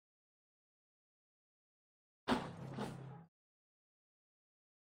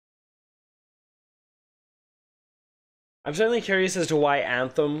 I'm certainly curious as to why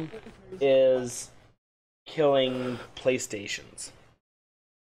Anthem is killing PlayStations.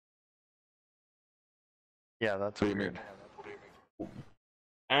 Yeah, that's weird.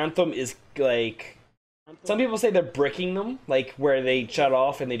 Anthem is like, some people say they're bricking them, like where they shut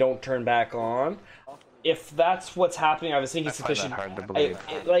off and they don't turn back on. If that's what's happening, I was thinking suspicion. Hard to believe.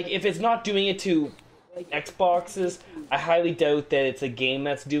 Like if it's not doing it to Xboxes, I highly doubt that it's a game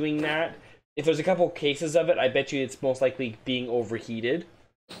that's doing that. If there's a couple cases of it, I bet you it's most likely being overheated,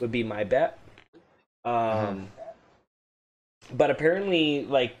 would be my bet. But apparently,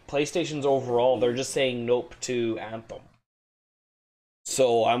 like, PlayStation's overall, they're just saying nope to Anthem.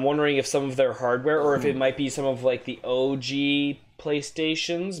 So I'm wondering if some of their hardware, or if it might be some of, like, the OG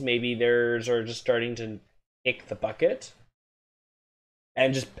PlayStations, maybe theirs are just starting to kick the bucket.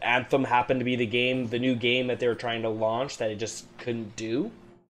 And just Anthem happened to be the new game that they were trying to launch that it just couldn't do.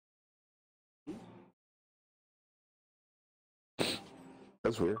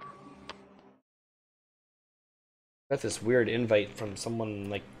 That's weird. Got this weird invite from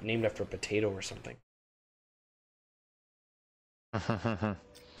someone like named after a potato or something.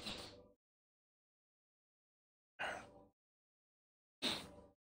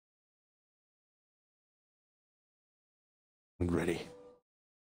 Ready.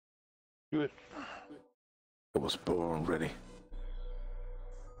 Do it. I was born ready.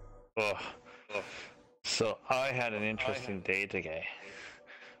 So I had an interesting day today.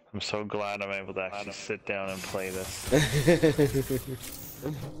 I'm so glad I'm able to actually sit down and play this.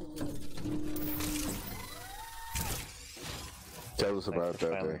 Tell us about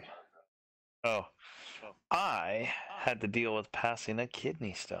that day. Oh, I had to deal with passing a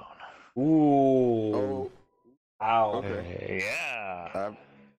kidney stone. Ooh. Oh. Ow. Okay. Yeah.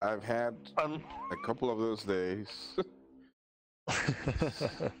 I've had a couple of those days.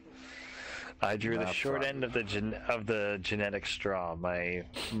 I drew the short end of the genetic straw. My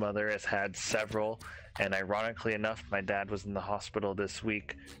mother has had several, and ironically enough, my dad was in the hospital this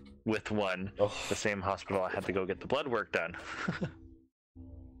week with one. The same hospital I had to go get the blood work done.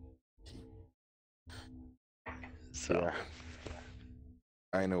 So yeah.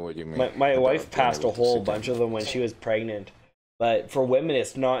 I know what you mean. My wife passed a whole bunch of them when she was pregnant. But for women,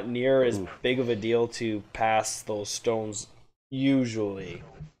 it's not near as big of a deal to pass those stones, usually.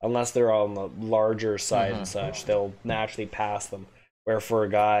 Unless they're on the larger side and such, they'll naturally pass them. Where for a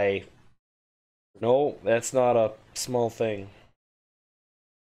guy, no, that's not a small thing.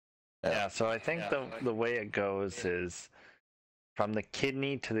 Yeah, so I think the way it goes is from the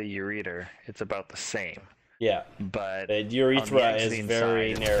kidney to the ureter, it's about the same. Yeah, but the urethra is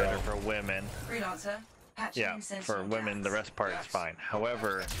very narrow for women. Yeah, for women, the rest part is fine.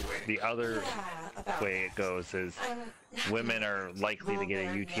 However, the other way it goes is women are likely to get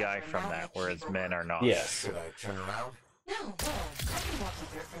a UTI from that, whereas men are not. Yes. Should I turn around? No, I can walk you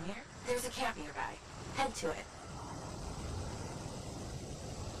through from here. There's a camp nearby. Head to it.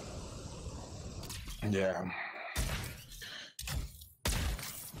 Yeah.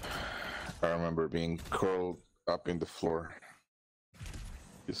 I remember being curled up in the floor.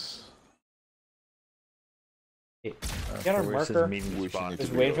 Hey, got our marker?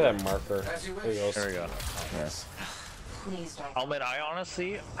 Just waiting for that marker. There we go. Yes. I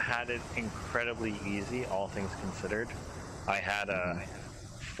honestly had it incredibly easy, all things considered. I had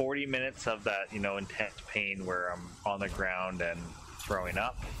 40 minutes of that, intense pain where I'm on the ground and throwing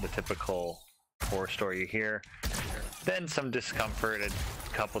up, the typical horror story you hear. Then some discomfort a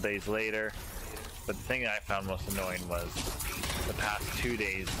couple days later. But the thing I found most annoying was the past 2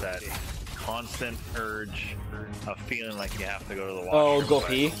 days, that constant urge of feeling like you have to go to the washroom. Oh, go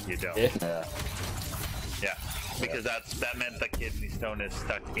pee? You don't. Yeah, because that meant the kidney stone is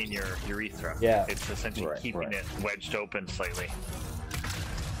stuck in your urethra. Yeah. It's essentially keeping it wedged open slightly.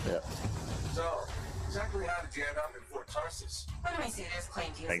 Yeah. So, exactly how did you end up in Fort Tarsus? What do I say? There's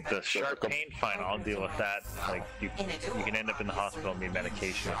claim to Like the sharp pain, fine, I'll deal with that. Like you can end up in the hospital and need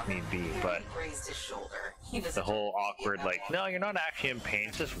medication if need be, but the whole awkward, like, no, you're not actually in pain,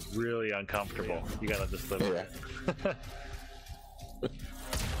 it's just really uncomfortable. You gotta just live with it.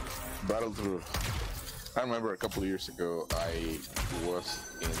 Battle through. I remember a couple of years ago, I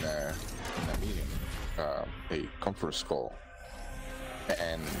was in a meeting, a conference call,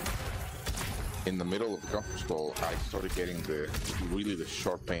 and in the middle of the conference call, I started getting the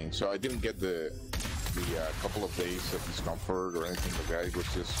sharp pain. So I didn't get the couple of days of discomfort or anything like that. It was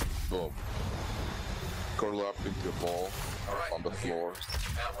just boom, curl up into a ball on the floor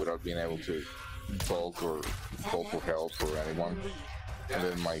without being able to bulk or call for help or anyone. And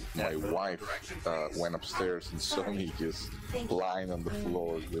then my wife went upstairs and saw me just lying on the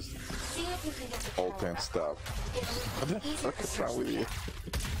floor, just all tensed up. What the fuck is wrong with you?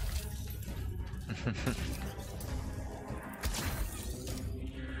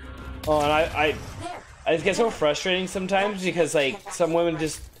 Oh, and I just get so frustrating sometimes because like some women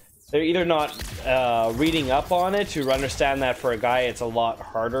just they're either not reading up on it to understand that for a guy it's a lot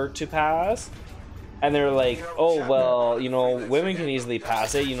harder to pass, and they're like, oh well, you know, women can easily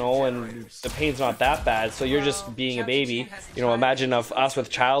pass it, you know, and the pain's not that bad, so you're just being a baby, you know. Imagine of us with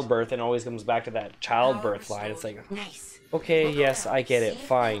childbirth, and always comes back to that childbirth line. It's like, okay, yes, I get it,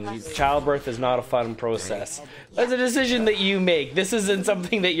 fine. Childbirth is not a fun process. That's a decision that you make. This isn't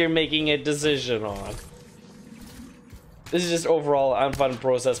something that you're making a decision on. This is just overall unfun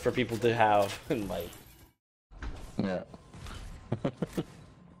process for people to have in life. Yeah.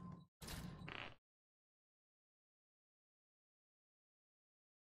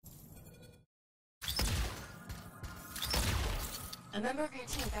 A member of your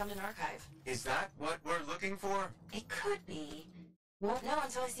team found an archive. Is that what we're looking for? It could be. Won't know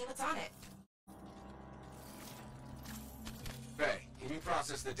until I see what's on it. Faye, can you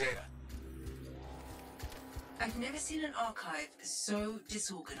process the data? I've never seen an archive so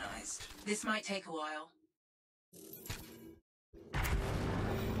disorganized. This might take a while.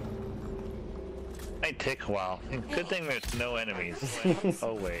 Might take a while. Good thing there's no enemies.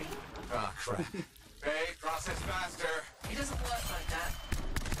 Oh wait. Ah, crap. Faye, process faster. It doesn't work like that.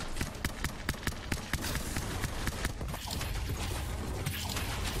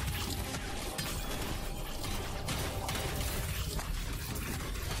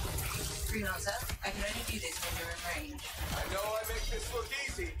 Freelancer, I can only do this when you're in range. I know I make this look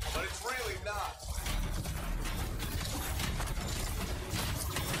easy, but it's really not.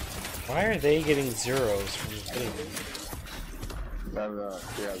 Why are they getting zeros from the thing?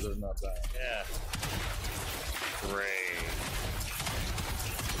 Yeah, they're not that. Yeah. Great.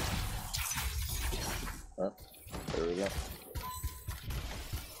 Oh, there we go.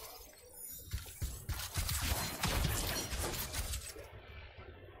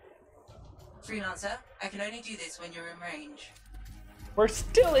 Freelancer, I can only do this when you're in range. We're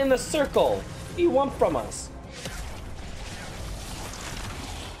still in the circle. What do you want from us?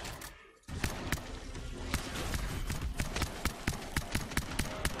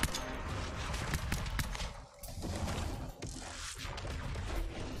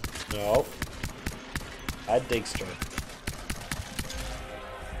 No. Bad Digster.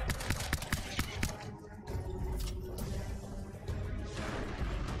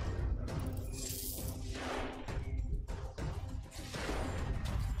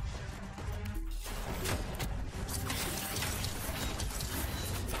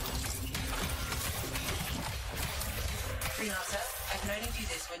 Freelancer, I can only do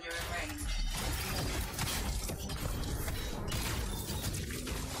this when you're in range.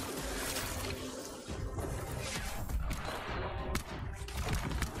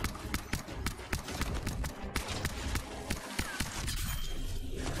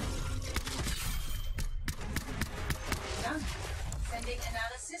 Done. Sending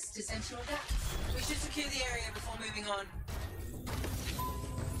analysis to Central Gap. We should secure the area before moving on.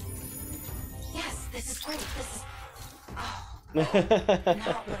 Yes, this is great. This is... Oh, not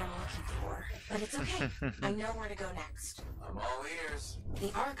what I'm looking for. But it's okay. I know where to go next. I'm all ears.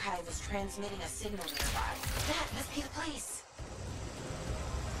 The archive is transmitting a signal nearby. That must be the place.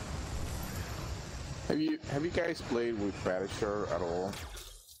 Have you guys played with Punisher at all?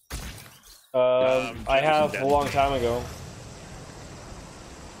 I have a long time ago.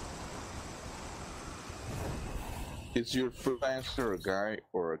 Is your freelancer a guy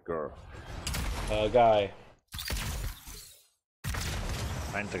or a girl? A guy.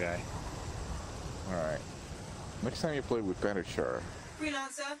 Mine's a guy. Alright. Next time you play with Punisher,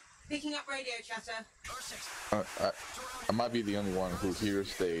 Freelancer, picking up radio chatter. I might be the only one who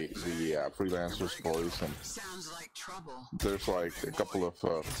hears the freelancer's voice, and Sounds like trouble. there's like a couple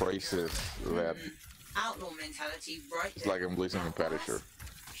of phrases that Outlaw mentality, right? it's like I'm listening to Punisher.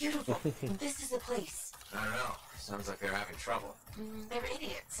 Beautiful. This is the place. I don't know. Sounds like they're having trouble. They're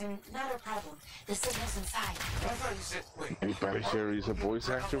idiots, and not a problem. The signal's inside. I thought you said, wait. Maybe Punisher is a voice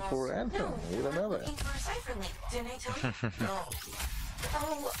actor for Anthem. No, We don't know that. looking for a cipher link. Didn't I tell you? No.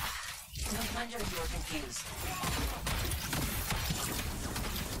 Oh, no wonder you were confused.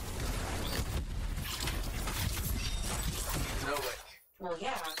 No way. Well,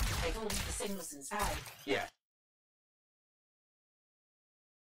 yeah, I told you the signal's inside. Yeah.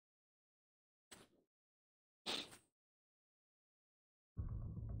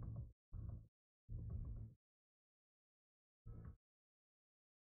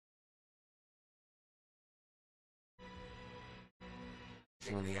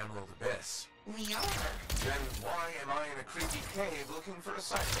 In the Emerald Abyss. We are. Then why am I in a creepy cave looking for a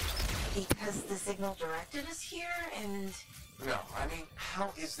cipher? Because the signal directed us here, and... No, I mean,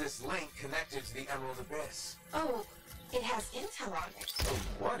 how is this link connected to the Emerald Abyss? Oh, it has intel on it. Oh,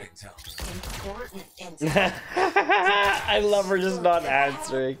 what intel? Important intel. I love her just not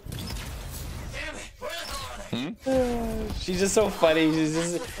answering. She's just so funny.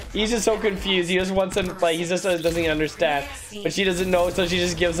 He's just so confused. He just wants to, like, he just doesn't understand, but she doesn't know, so she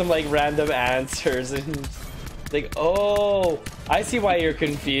just gives him like random answers and like, oh, I see why you're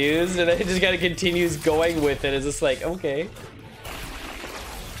confused, and then he just kind of continues going with it. It's just like, okay.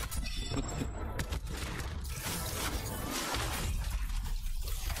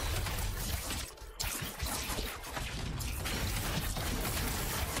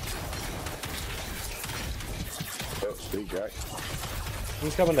 Big guy.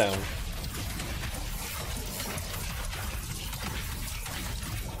 He's coming down.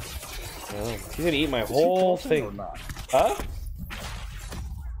 Oh, he's gonna eat my whole thing. Huh?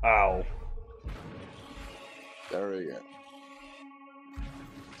 Ow. There we go.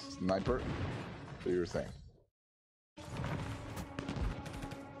 Sniper, do your thing.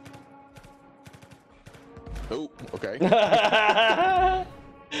 Oh, okay.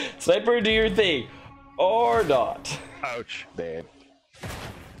 Sniper, do your thing. Or not. Ouch. Dead.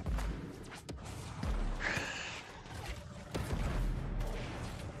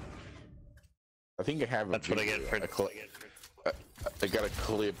 I think I have a That's what I get for I got a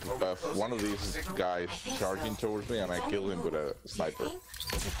clip of one of these guys charging towards me, and I killed him with a sniper.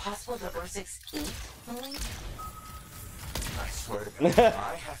 Is it possible that Ursix ate Lily? I swear to God,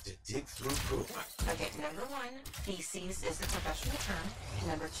 I have to dig through poop. Okay, number one, feces is the professional term. And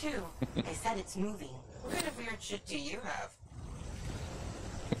number two, I said it's moving. What kind of weird shit do you have?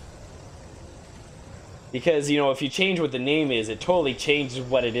 Because, you know, if you change what the name is, it totally changes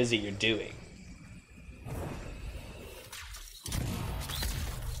what it is that you're doing.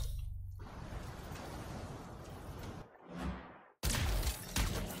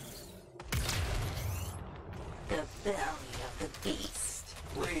 The belly of the beast.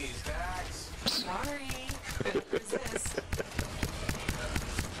 Please, Dax. Sorry. Couldn't resist.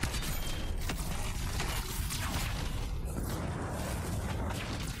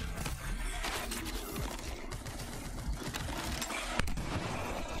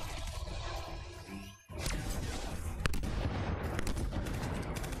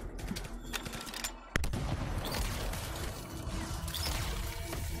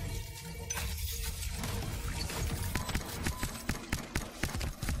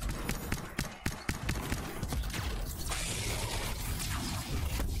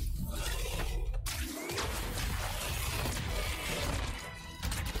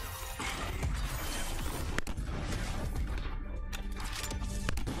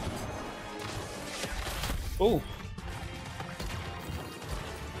 Ooh.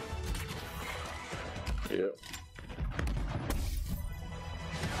 Yep.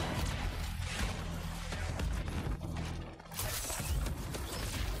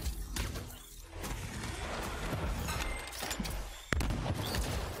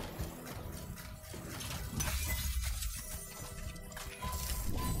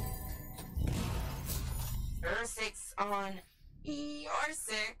 Ursix on your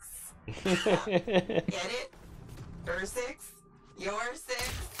six. Get it? Ursix? Your six?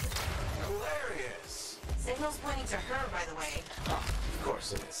 Hilarious. Signal's pointing to her, by the way. Oh, of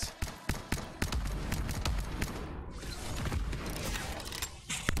course it is.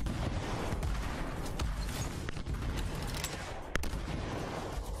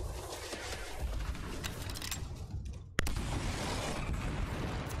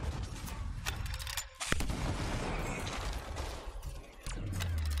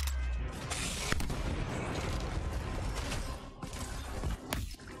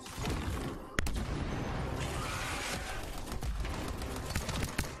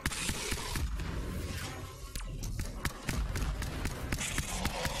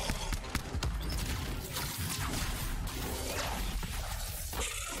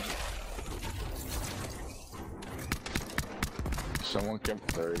 Someone can.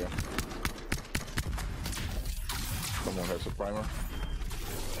 There you go. Someone has a primer.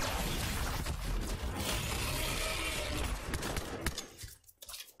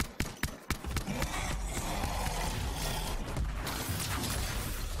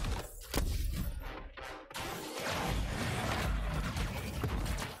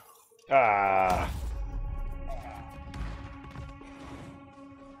 Ah.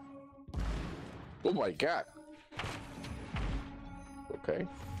 Oh my god. Okay.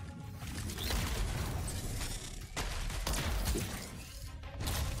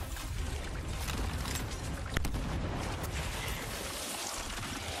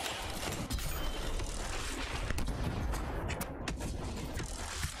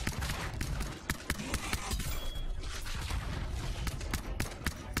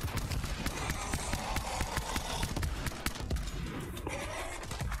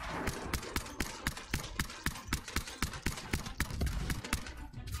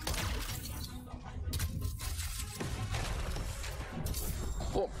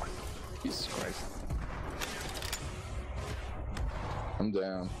 Oh my, Jesus Christ. I'm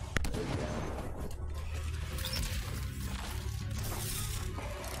down.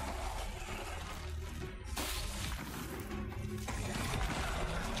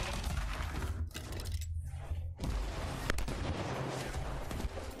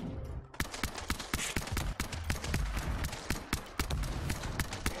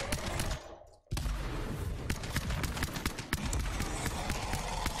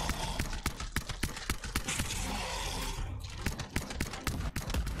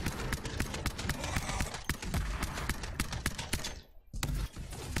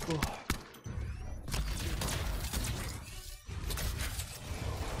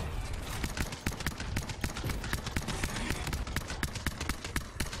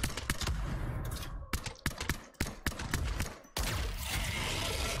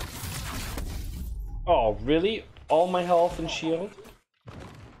 Oh, really? All my health and shield?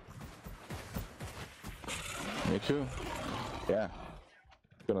 Me too. Yeah.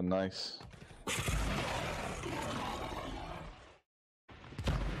 Got a nice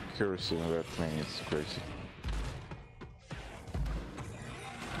accuracy on that thing. It's crazy.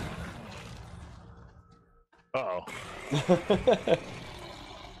 Uh-oh.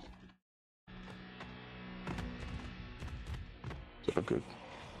 So good.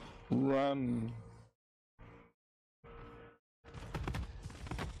 Run.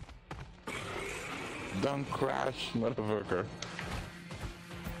 Don't crash, motherfucker.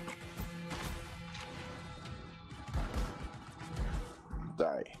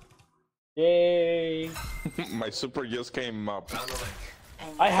 Die. Yay! My super just came up.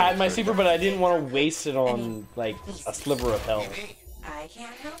 I had my super, but I didn't want to waste it on, like, a sliver of health. I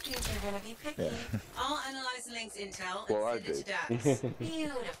can't help you if you're gonna be picky. Yeah. I'll analyze the link's intel Well, I and send it to did. Dax.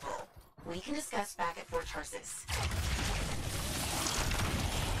 Beautiful. We can discuss back at Fort Tarsus.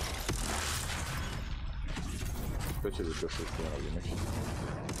 Especially with this is the mission.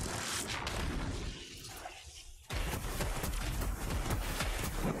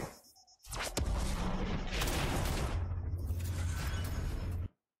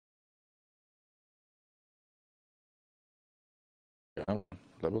 Yeah,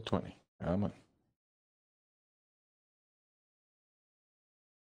 level 20. Come on.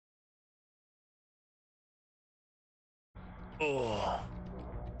 Oh.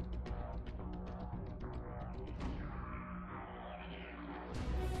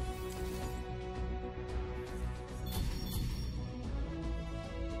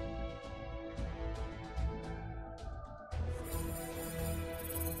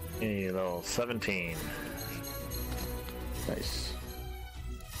 A level 17. Nice.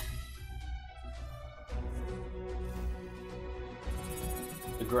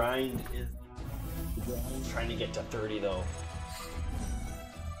 The grind is trying to get to 30 though.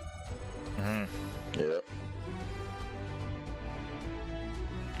 Mm-hmm. Yep.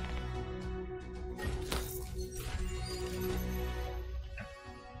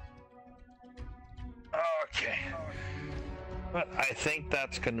 Okay. But I think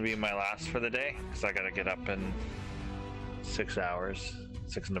that's going to be my last for the day, because I got to get up in 6 hours,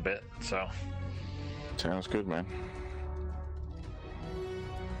 6 and a bit, so. Sounds good, man.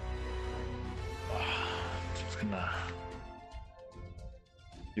 Just gonna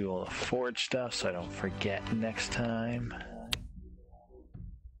do all the forge stuff so I don't forget next time.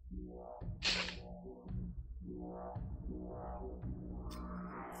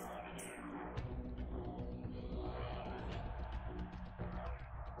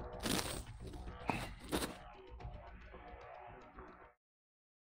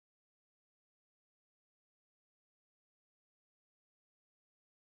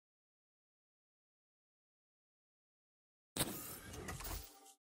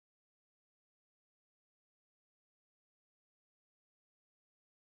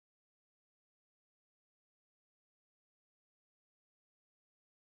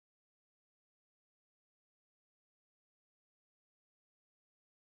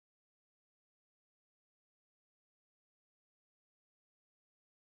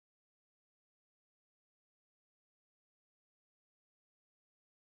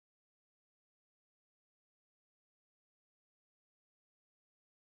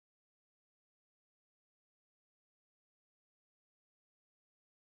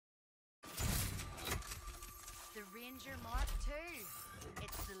 The Ranger Mark II.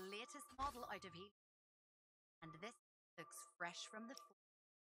 It's the latest model out of here. And this looks fresh from the floor.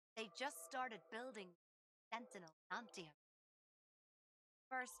 They just started building Sentinel Anthem.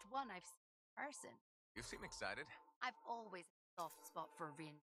 First one I've seen in person. You seem excited. I've always had a soft spot for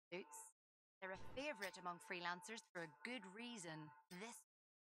Ranger suits. They're a favorite among freelancers for a good reason. This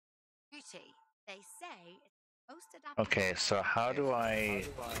They say most adaptive. Okay, so how do I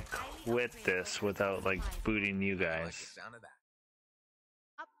quit this without like booting you guys?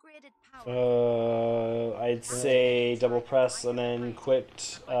 I'd say double press and then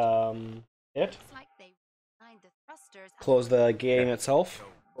quit it. Close the game itself.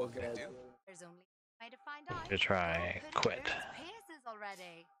 To try quit.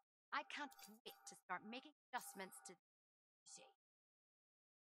 I can't wait to start making adjustments to.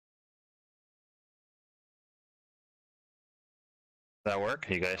 Does that work?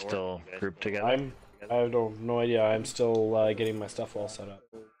 Are you guys still grouped together? I have no idea. I'm still getting my stuff all set up.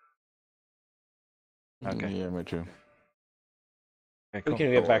 Okay. Yeah, me too. Okay, We cool.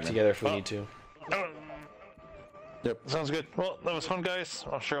 can get back together if we need to. Yep. Sounds good. Well, that was fun, guys.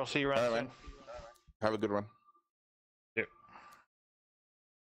 I'm sure I'll see you around soon. Man. Have a good one. Yep.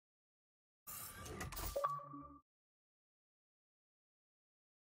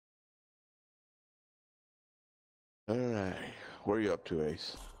 Alright. Where are you up to,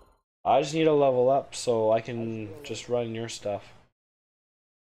 Ace? I just need to level up so I can just run your stuff.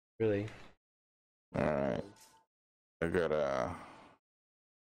 Really. Alright. I got a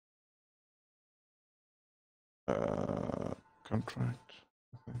contract,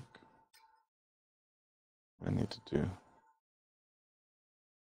 I think. I need to do.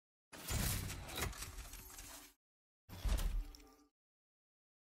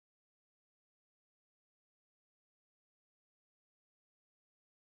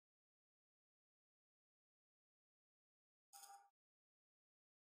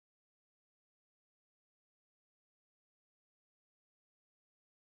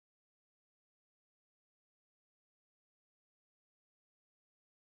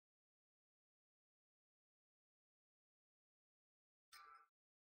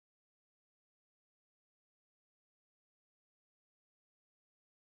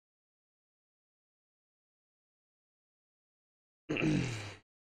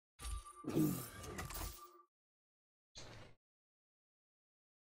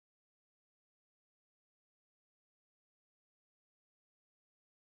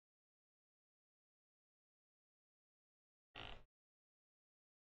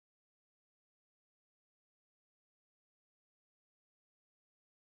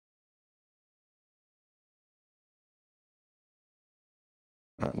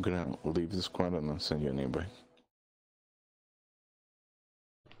 I'm gonna leave the squad and then send you an invite.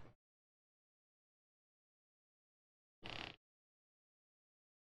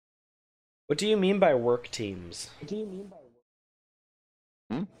 What do you mean by work teams? What do you mean by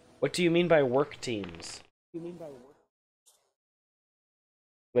work? What do you mean by work teams?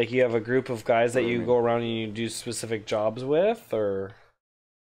 Like you have a group of guys that you go around and you do specific jobs with, or?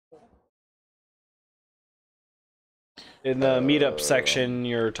 In the meetup section,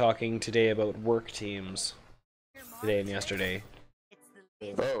 you're talking today about work teams. Today and yesterday.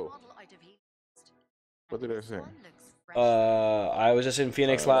 Oh. What did I say? I was just in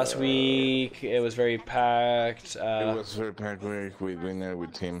Phoenix last week. It was very packed. It was very packed week. We've been there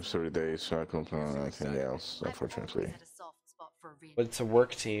with teams 30 days, so I couldn't plan on anything else, unfortunately. But it's a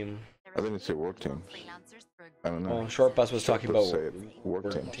work team. I didn't say work teams. I don't know. Oh, Short Bus was talking about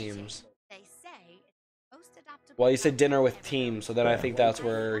work teams. Well, you said dinner with teams, so then I think that's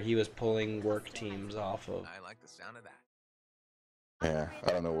where he was pulling work teams off of. I like the sound of that. Yeah,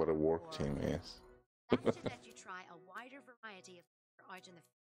 I don't know what a work team is. That should let you try a wider variety of out in the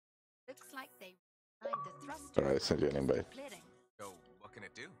looks like they find the thruster. Alright, send you an invite. So, what can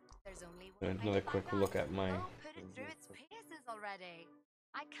it do? There's only Another quick look at my. put it through its paces already.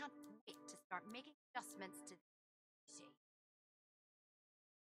 I can't wait to start making adjustments to the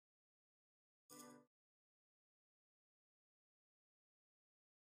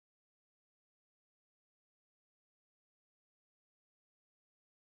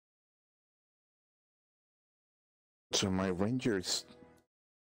So my Ranger is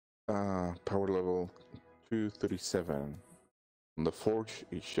power level 237. On the Forge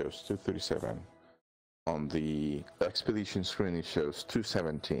it shows 237. On the Expedition screen it shows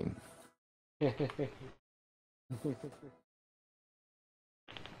 217.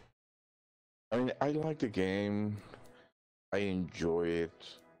 I mean, I like the game. I enjoy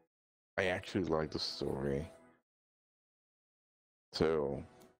it. I actually like the story. So,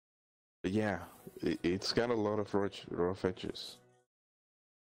 yeah, it's got a lot of rough edges.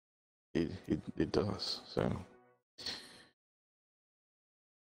 It does. So,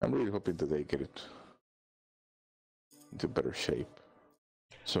 I'm really hoping that they get it into better shape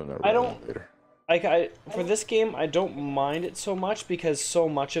sooner rather than later. Like for this game, I don't mind it so much because so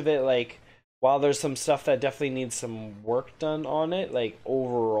much of it, like while there's some stuff that definitely needs some work done on it, like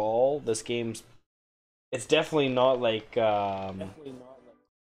overall, this game's it's definitely not like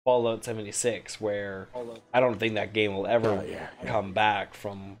Fallout 76, where I don't think that game will ever come back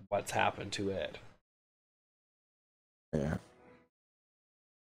from what's happened to it. Yeah.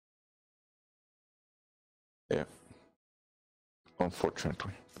 Yeah.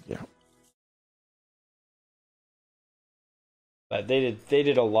 Unfortunately, yeah. But they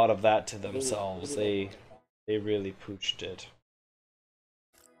did a lot of that to themselves. They really pooched it.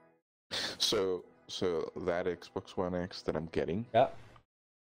 So that Xbox One X that I'm getting, yeah,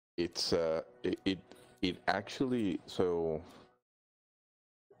 it's it actually, so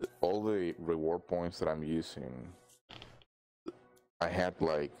all the reward points that I'm using, I had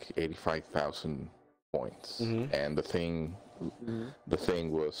like 85,000 points, and the thing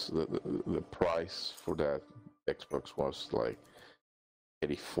was the price for that Xbox was like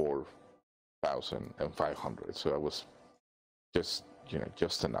 84,500. So I was just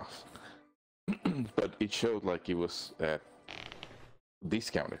enough. But it showed like it was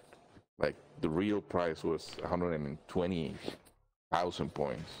discounted. Like the real price was 120,000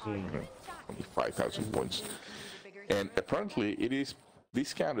 points, 25,000 points, and apparently it is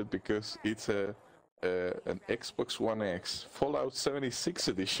discounted because it's an Xbox One X Fallout 76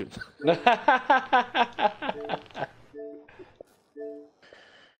 edition.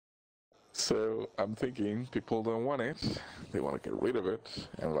 So I'm thinking people don't want it; they want to get rid of it,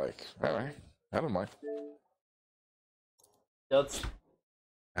 and like, all right, I don't mind. Who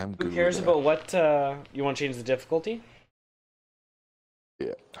cares about what you want to change the difficulty?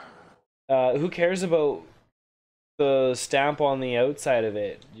 Yeah. Who cares about the stamp on the outside of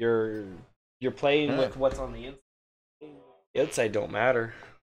it? You're playing with what's on the inside. The outside don't matter.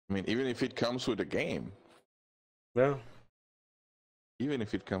 I mean, even if it comes with a game. No. Even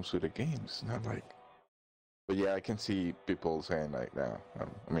if it comes with a game, it's not like. But yeah, I can see people saying like, no. I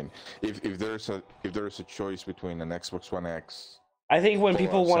mean, if there's a choice between an Xbox One X. I think when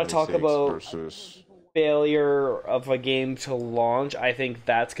people want to talk about versus failure of a game to launch, I think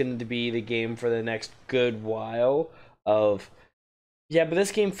that's going to be the game for the next good while of, yeah, but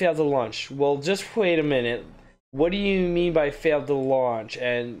this game failed to launch. Well, just wait a minute. What do you mean by failed to launch?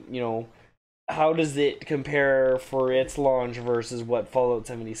 And, how does it compare for its launch versus what Fallout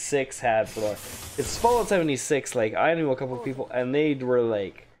 76 had for launch? It's Fallout 76, like, I knew a couple of people, and they were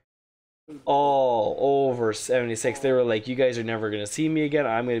like, all over 76. They were like, you guys are never gonna see me again.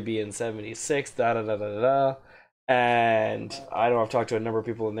 I'm gonna be in 76, da da da da da. And I know I've talked to a number of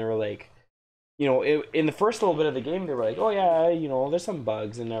people, and they were like, in the first little bit of the game, they were like, oh yeah, there's some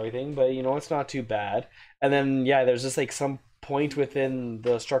bugs and everything, but it's not too bad. And then there's just like some point within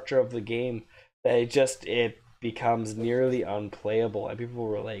the structure of the game that it becomes nearly unplayable, and people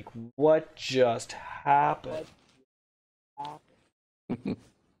were like, what just happened?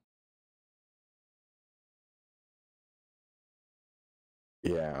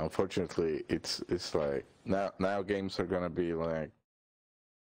 Yeah, unfortunately, it's like now games are gonna be like,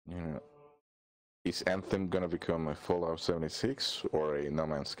 is Anthem gonna become a Fallout 76 or a No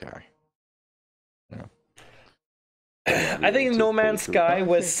Man's Sky? Yeah. I think No Man's Sky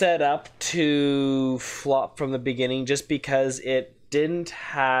was set up to flop from the beginning just because it didn't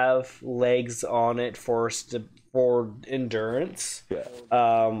have legs on it for endurance. Yeah.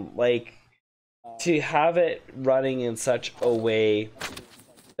 Like to have it running in such a way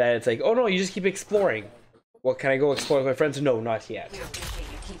that it's like, oh no, you just keep exploring. Well, can I go explore with my friends? No, not yet.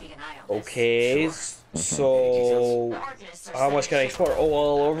 Okay, so how much can I explore? Oh,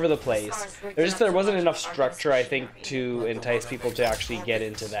 all over the place. There wasn't enough structure, I think, to entice people to actually get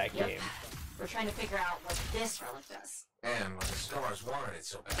into that game. We're trying to figure out what this relic does. And what the stars wanted it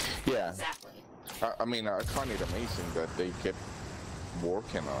so bad. Yeah. Exactly. I mean, I find it amazing that they kept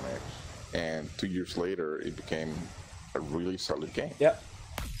working on it, and 2 years later, it became a really solid game. Yep.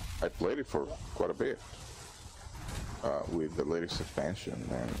 I played it for quite a bit with the latest expansion,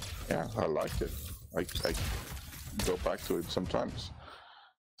 and yeah, I liked it. I go back to it sometimes.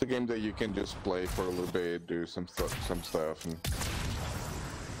 It's a game that you can just play for a little bit, do some stuff, and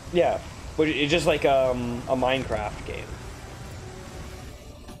yeah, but it's just like a Minecraft game.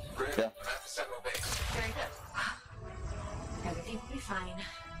 Yeah. Very good. Everything will be fine,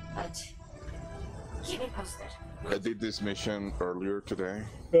 but keep me posted. I did this mission earlier today,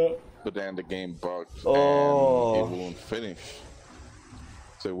 but then the game bugged and it won't finish.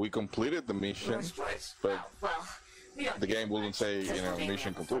 So we completed the mission, but the game wouldn't say,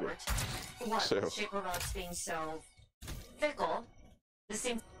 mission completed. So Shaper Relics being so fickle, this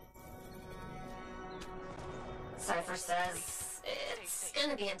seems. Cypher says it's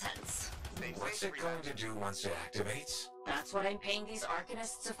gonna be intense. What's it going to do once it activates? That's what I'm paying these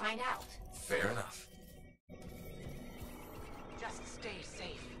Arcanists to find out. Fair enough. Just stay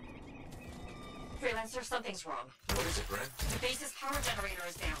safe. Freelancer, something's wrong. What is it, Brent? The base's power generator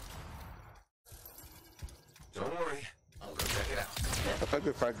is down. Don't worry. I'll go check it out. I like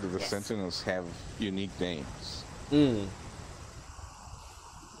the fact that the Sentinels have unique names.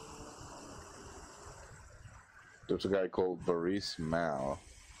 There's a guy called Boris Mal,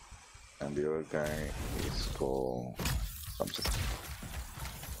 and the other guy is called something.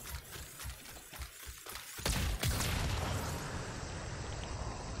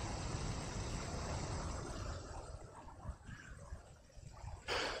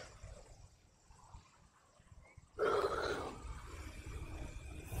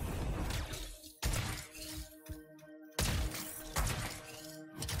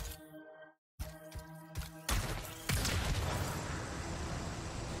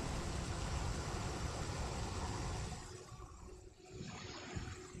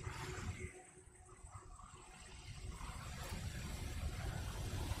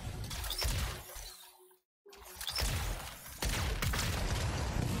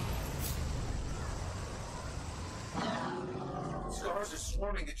 Stars are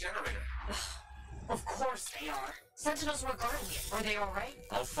swarming the generator. Of course they are. Sentinels were guarding it. Are they alright?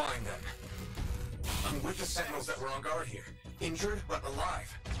 I'll find them. I'm with the Sentinels that were on guard here. Injured, but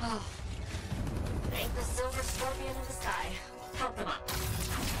alive. Oh. Thank the silver scorpion in the sky. Help them up.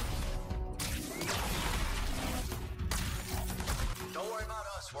 Don't worry about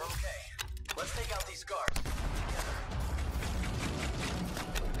us, we're okay. Let's take out these guards.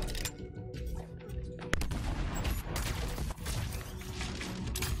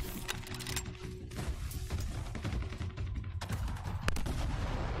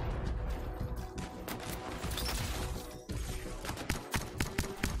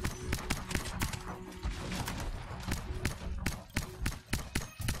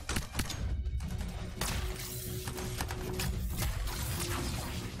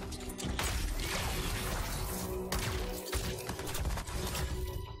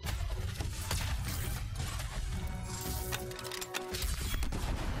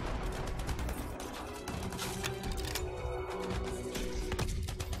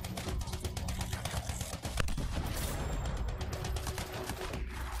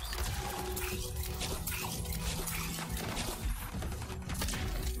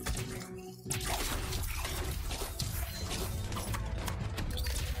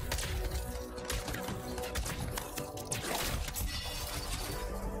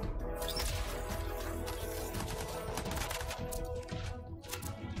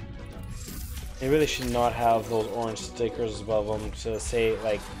 They really should not have those orange stickers above them to say,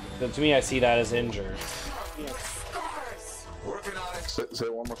 like, to me I see that as injured. Say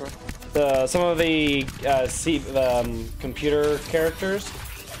it one more time. Some of the computer characters,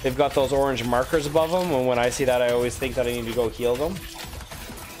 they've got those orange markers above them, and when I see that I always think that I need to go heal them.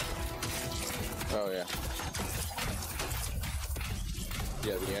 Oh yeah.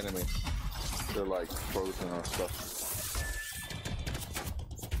 Yeah, the enemy. They're like frozen or stuff.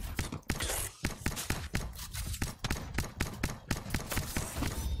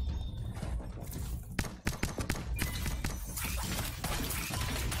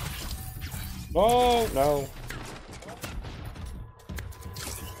 Oh, no.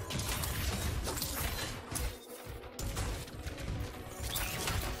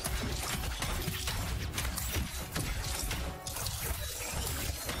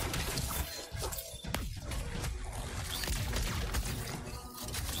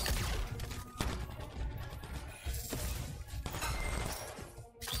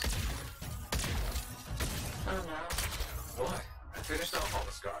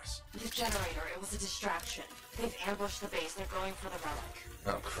 The base, they're going for the relic.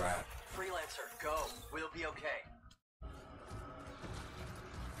 Oh crap. Freelancer, go. We'll be okay.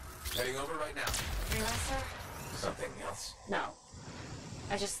 Heading over right now. Freelancer? Something else? No.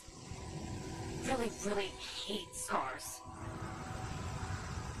 I just really, really hate scars.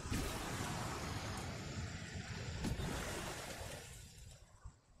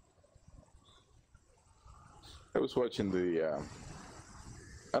 I was watching the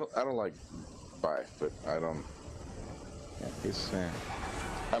I don't like Bife, but I don't. Yeah, he's.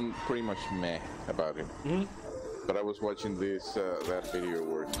 I'm pretty much meh about him. But I was watching this that video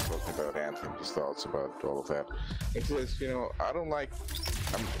where he's talking about Anthem, his thoughts about all of that. He says, you know, I don't like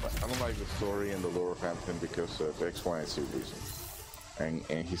the story and the lore of Anthem because of X, Y, and Z reasons.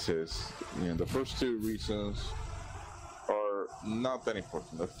 And he says, you know, the first two reasons are not that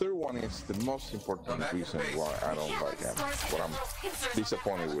important. The third one is the most important reason why I don't like Anthem. What I'm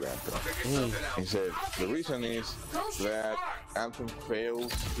disappointed with Anthem. He said the reason is that Anthem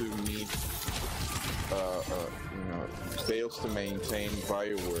fails to meet, fails to maintain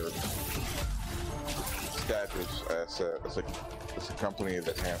BioWare status as a company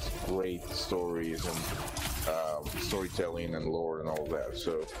that has great stories and storytelling and lore and all that.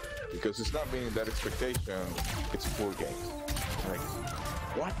 So, because it's not meeting that expectation, it's a poor game. Like,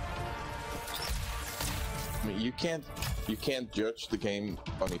 what? I mean, you can't judge the game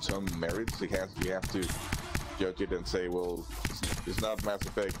on its own merits. You have to judge it and say, well, it's not Mass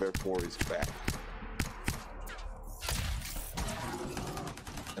Effect, therefore it's bad.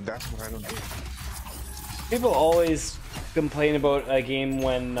 And that's what I don't do. People always complain about a game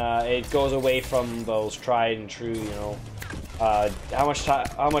when it goes away from those tried and true, you know. How much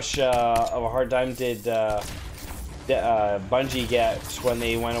of a hard time did Bungie get when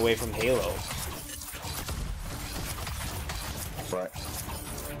they went away from Halo? Right.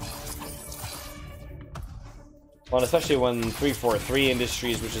 Well, especially when 343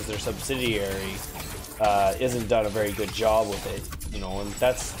 Industries, which is their subsidiary, isn't done a very good job with it, you know, and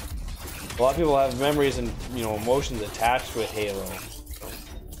that's a lot of people have memories and, you know, emotions attached with Halo.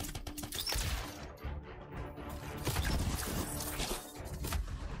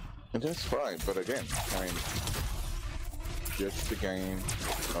 And that's fine, but again, I mean, judge the game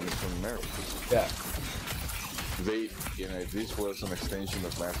on its own merits. Yeah. If this was an extension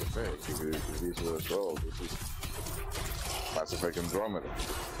of Mass Effect, if this was, oh, this is Mass Effect Andromeda.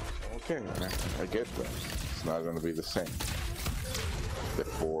 Okay, I get that. It's not going to be the same.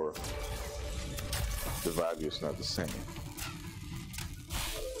 Therefore, the value is not the same.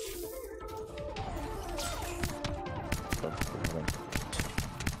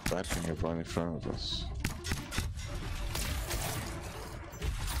 Bad thing right in front of us.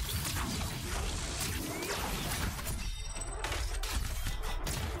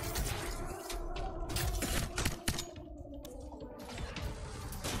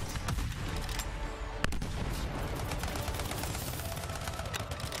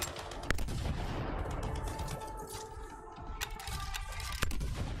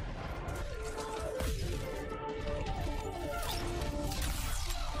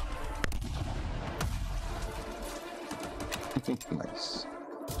 Nice.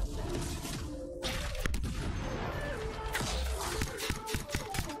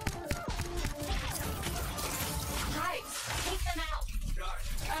 Guys, take them out.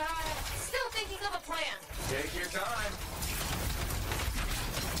 Still thinking of a plan. Take your time.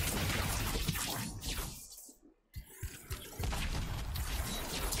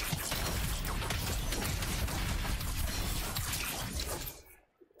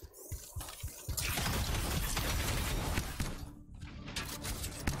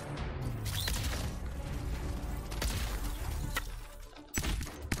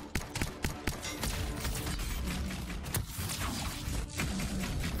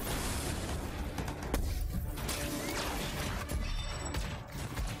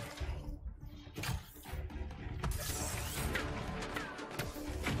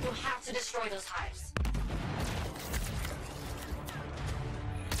 You'll have to destroy those hives.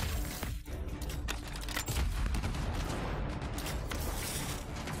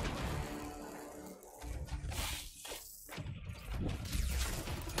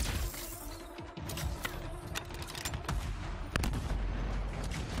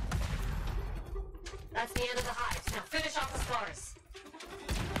 That's the end of the hives. Now finish off the spars.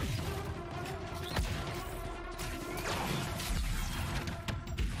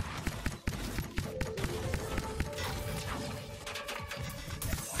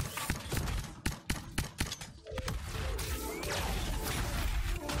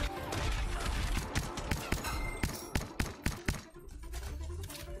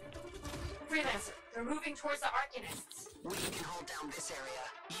 Freelancer, they're moving towards the Arcanists. We can hold down this area.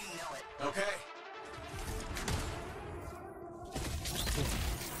 You know it. Okay.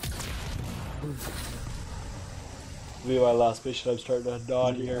 Be my last mission. I'm starting to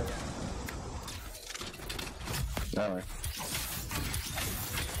nod here. Alright.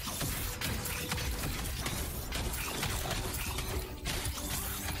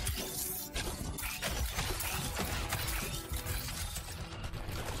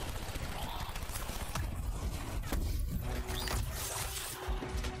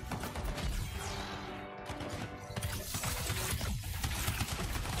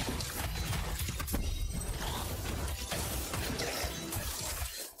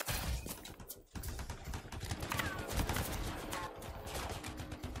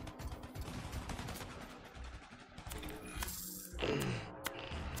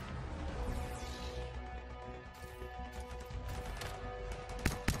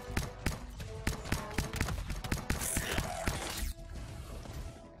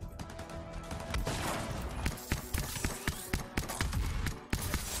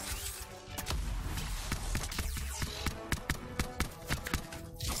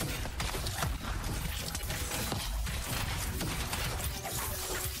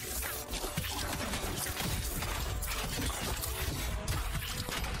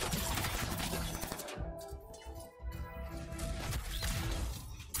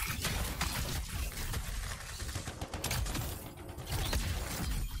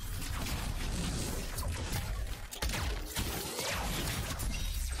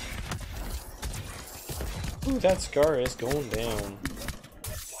 Ooh, that scar is going down.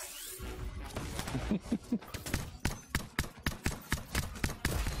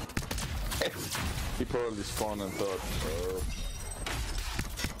 He probably spawned and thought, oh.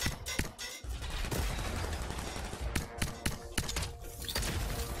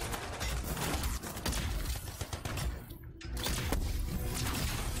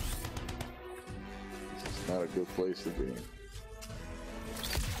 It's not a good place to be.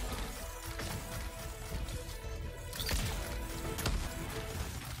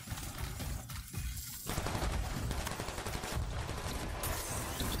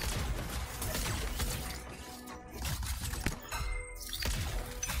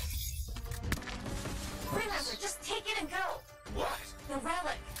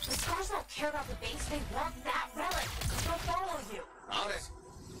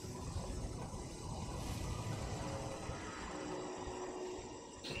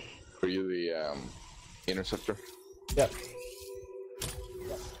 Are you the interceptor? Yep.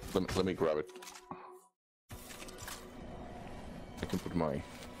 Let me grab it. I can put my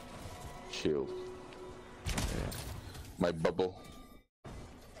shield. Yeah. My bubble.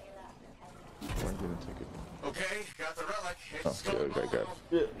 Why didn't take it? Okay, got the relic. It's Oh, going yeah, I got it.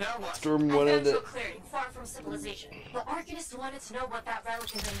 Yeah. Now what? Storm I wanted found to a it. clearing far from civilization. The Arcanist wanted to know what that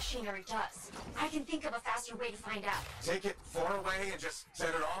relic in the machinery does. I can think of a faster way to find out. Take it far away and just set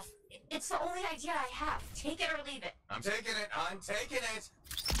it off? It's the only idea I have. Take it or leave it. I'm taking it. I'm taking it.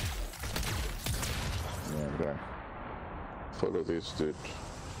 Yeah, I'm gonna follow this dude.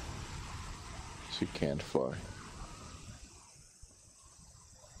 She can't fly.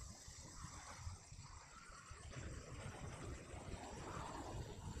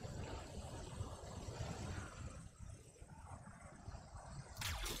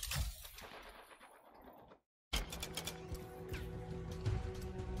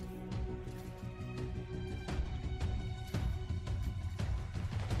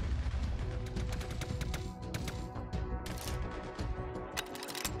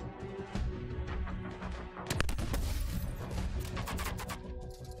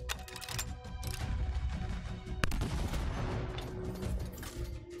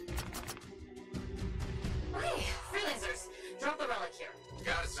 Okay, freelancers, drop the relic here.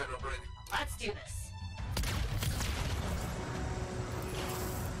 Got it, Suderman. Let's do this.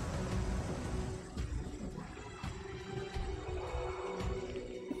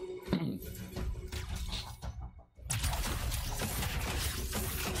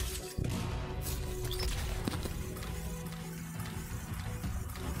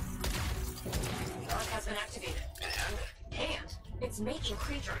 Relic has been activated. And it's making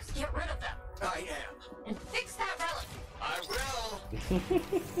creatures. Get rid of them. I am. And fix that relic. I will.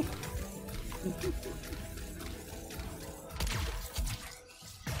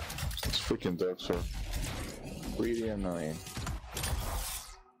 These freaking dogs are really annoying.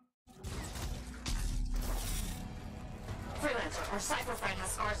 Freelancer, our cypher friend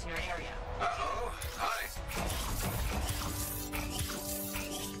has scars in your area. Uh-oh. Hi.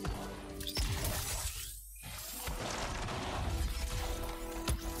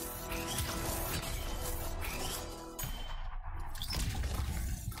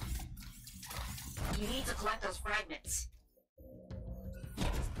 You need to collect those fragments.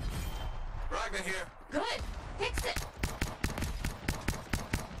 Fragment here. Good. Fix it.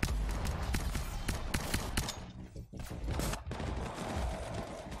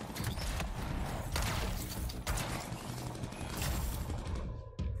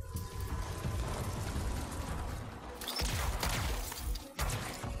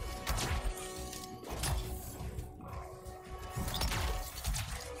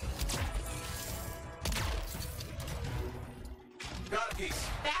 Got a piece.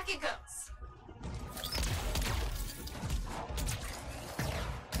 Back it goes.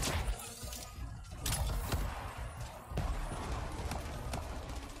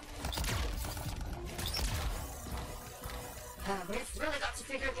 We've really got to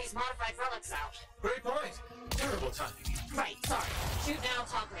figure these modified relics out. Great point. Terrible timing. Right, sorry. Shoot now,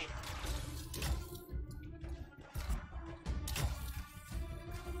 talk later.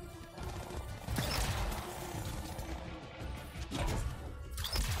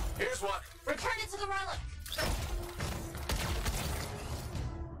 Here's one. Return it to the relic.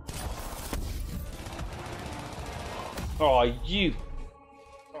 Oh, you.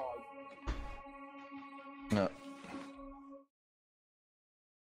 No.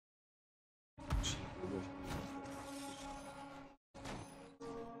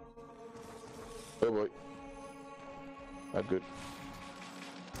 Oh boy. Not good.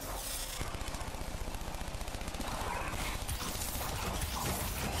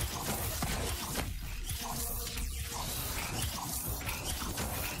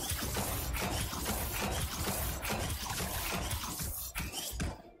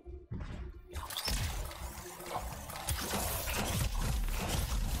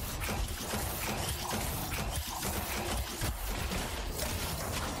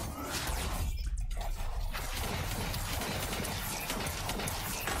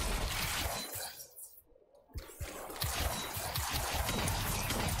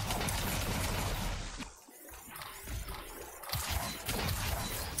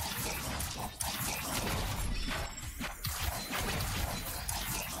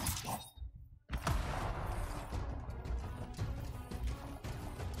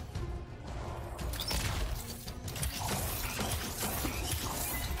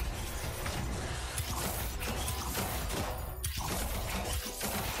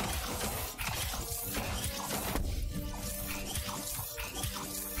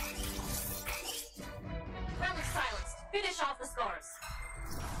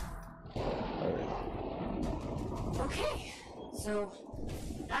 So,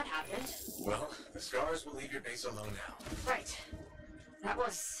 that happened. Well, the scars will leave your base alone now. Right. That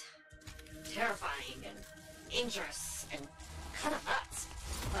was terrifying and dangerous and kind of nuts.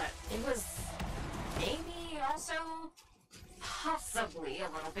 But it was maybe also possibly a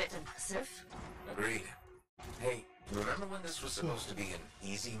little bit impressive. Agreed. Hey, remember when this was supposed to be an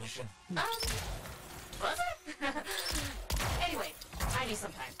easy mission? Was it? Anyway, I need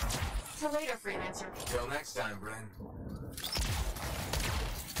some time. Till later, Freelancer. Till next time, Bren.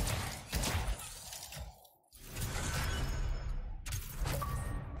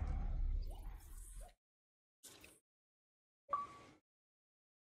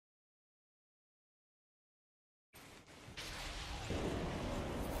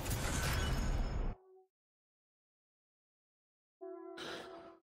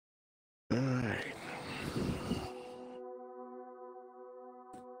 Alright.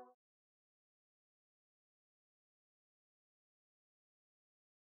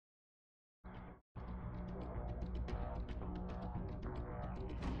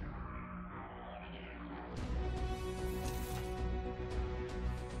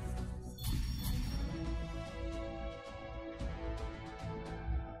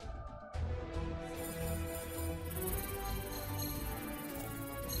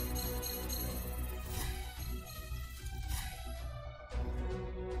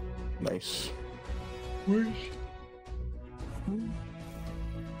 Nice.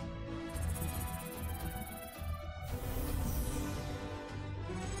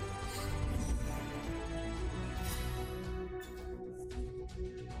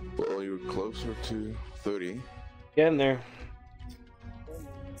 Well, you're closer to 30. Getting there.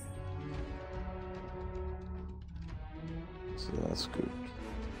 So that's good.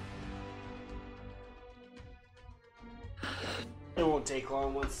 It won't take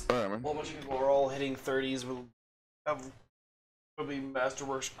long once All right, man. a whole bunch of people are all hitting 30s. We'll have probably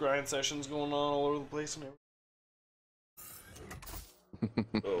Masterworks grind sessions going on all over the place and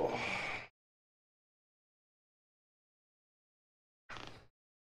everything. Oh.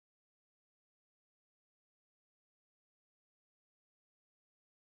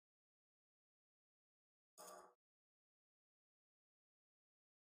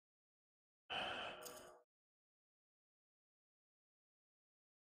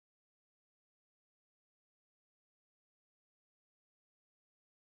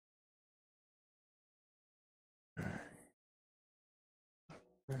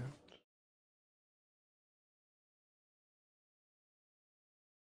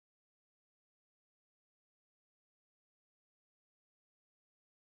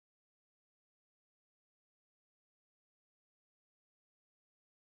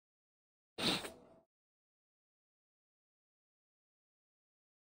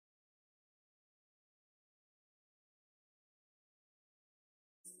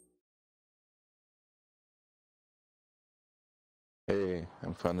 Hey,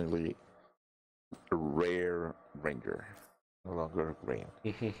 I'm finally a rare ranger. No longer green.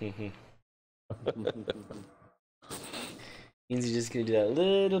 Means you're just gonna do that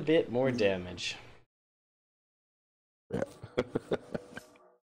little bit more damage. Yeah.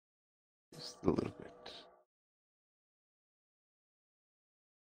 Just a little bit.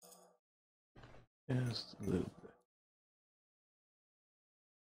 Just a little bit.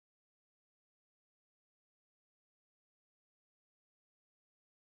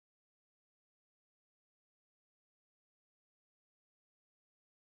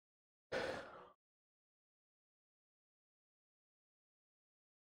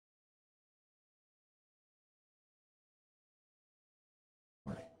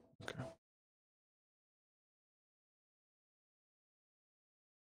 Okay. I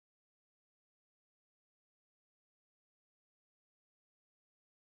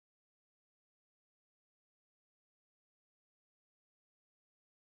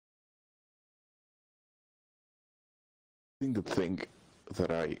think the thing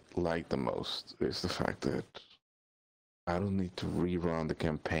that I like the most is the fact that I don't need to rerun the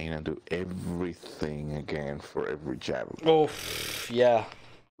campaign and do everything again for every javelin. Oh, yeah.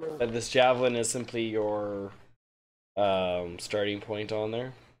 This javelin is simply your starting point on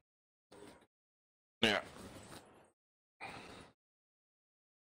there. Yeah.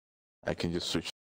 I can just switch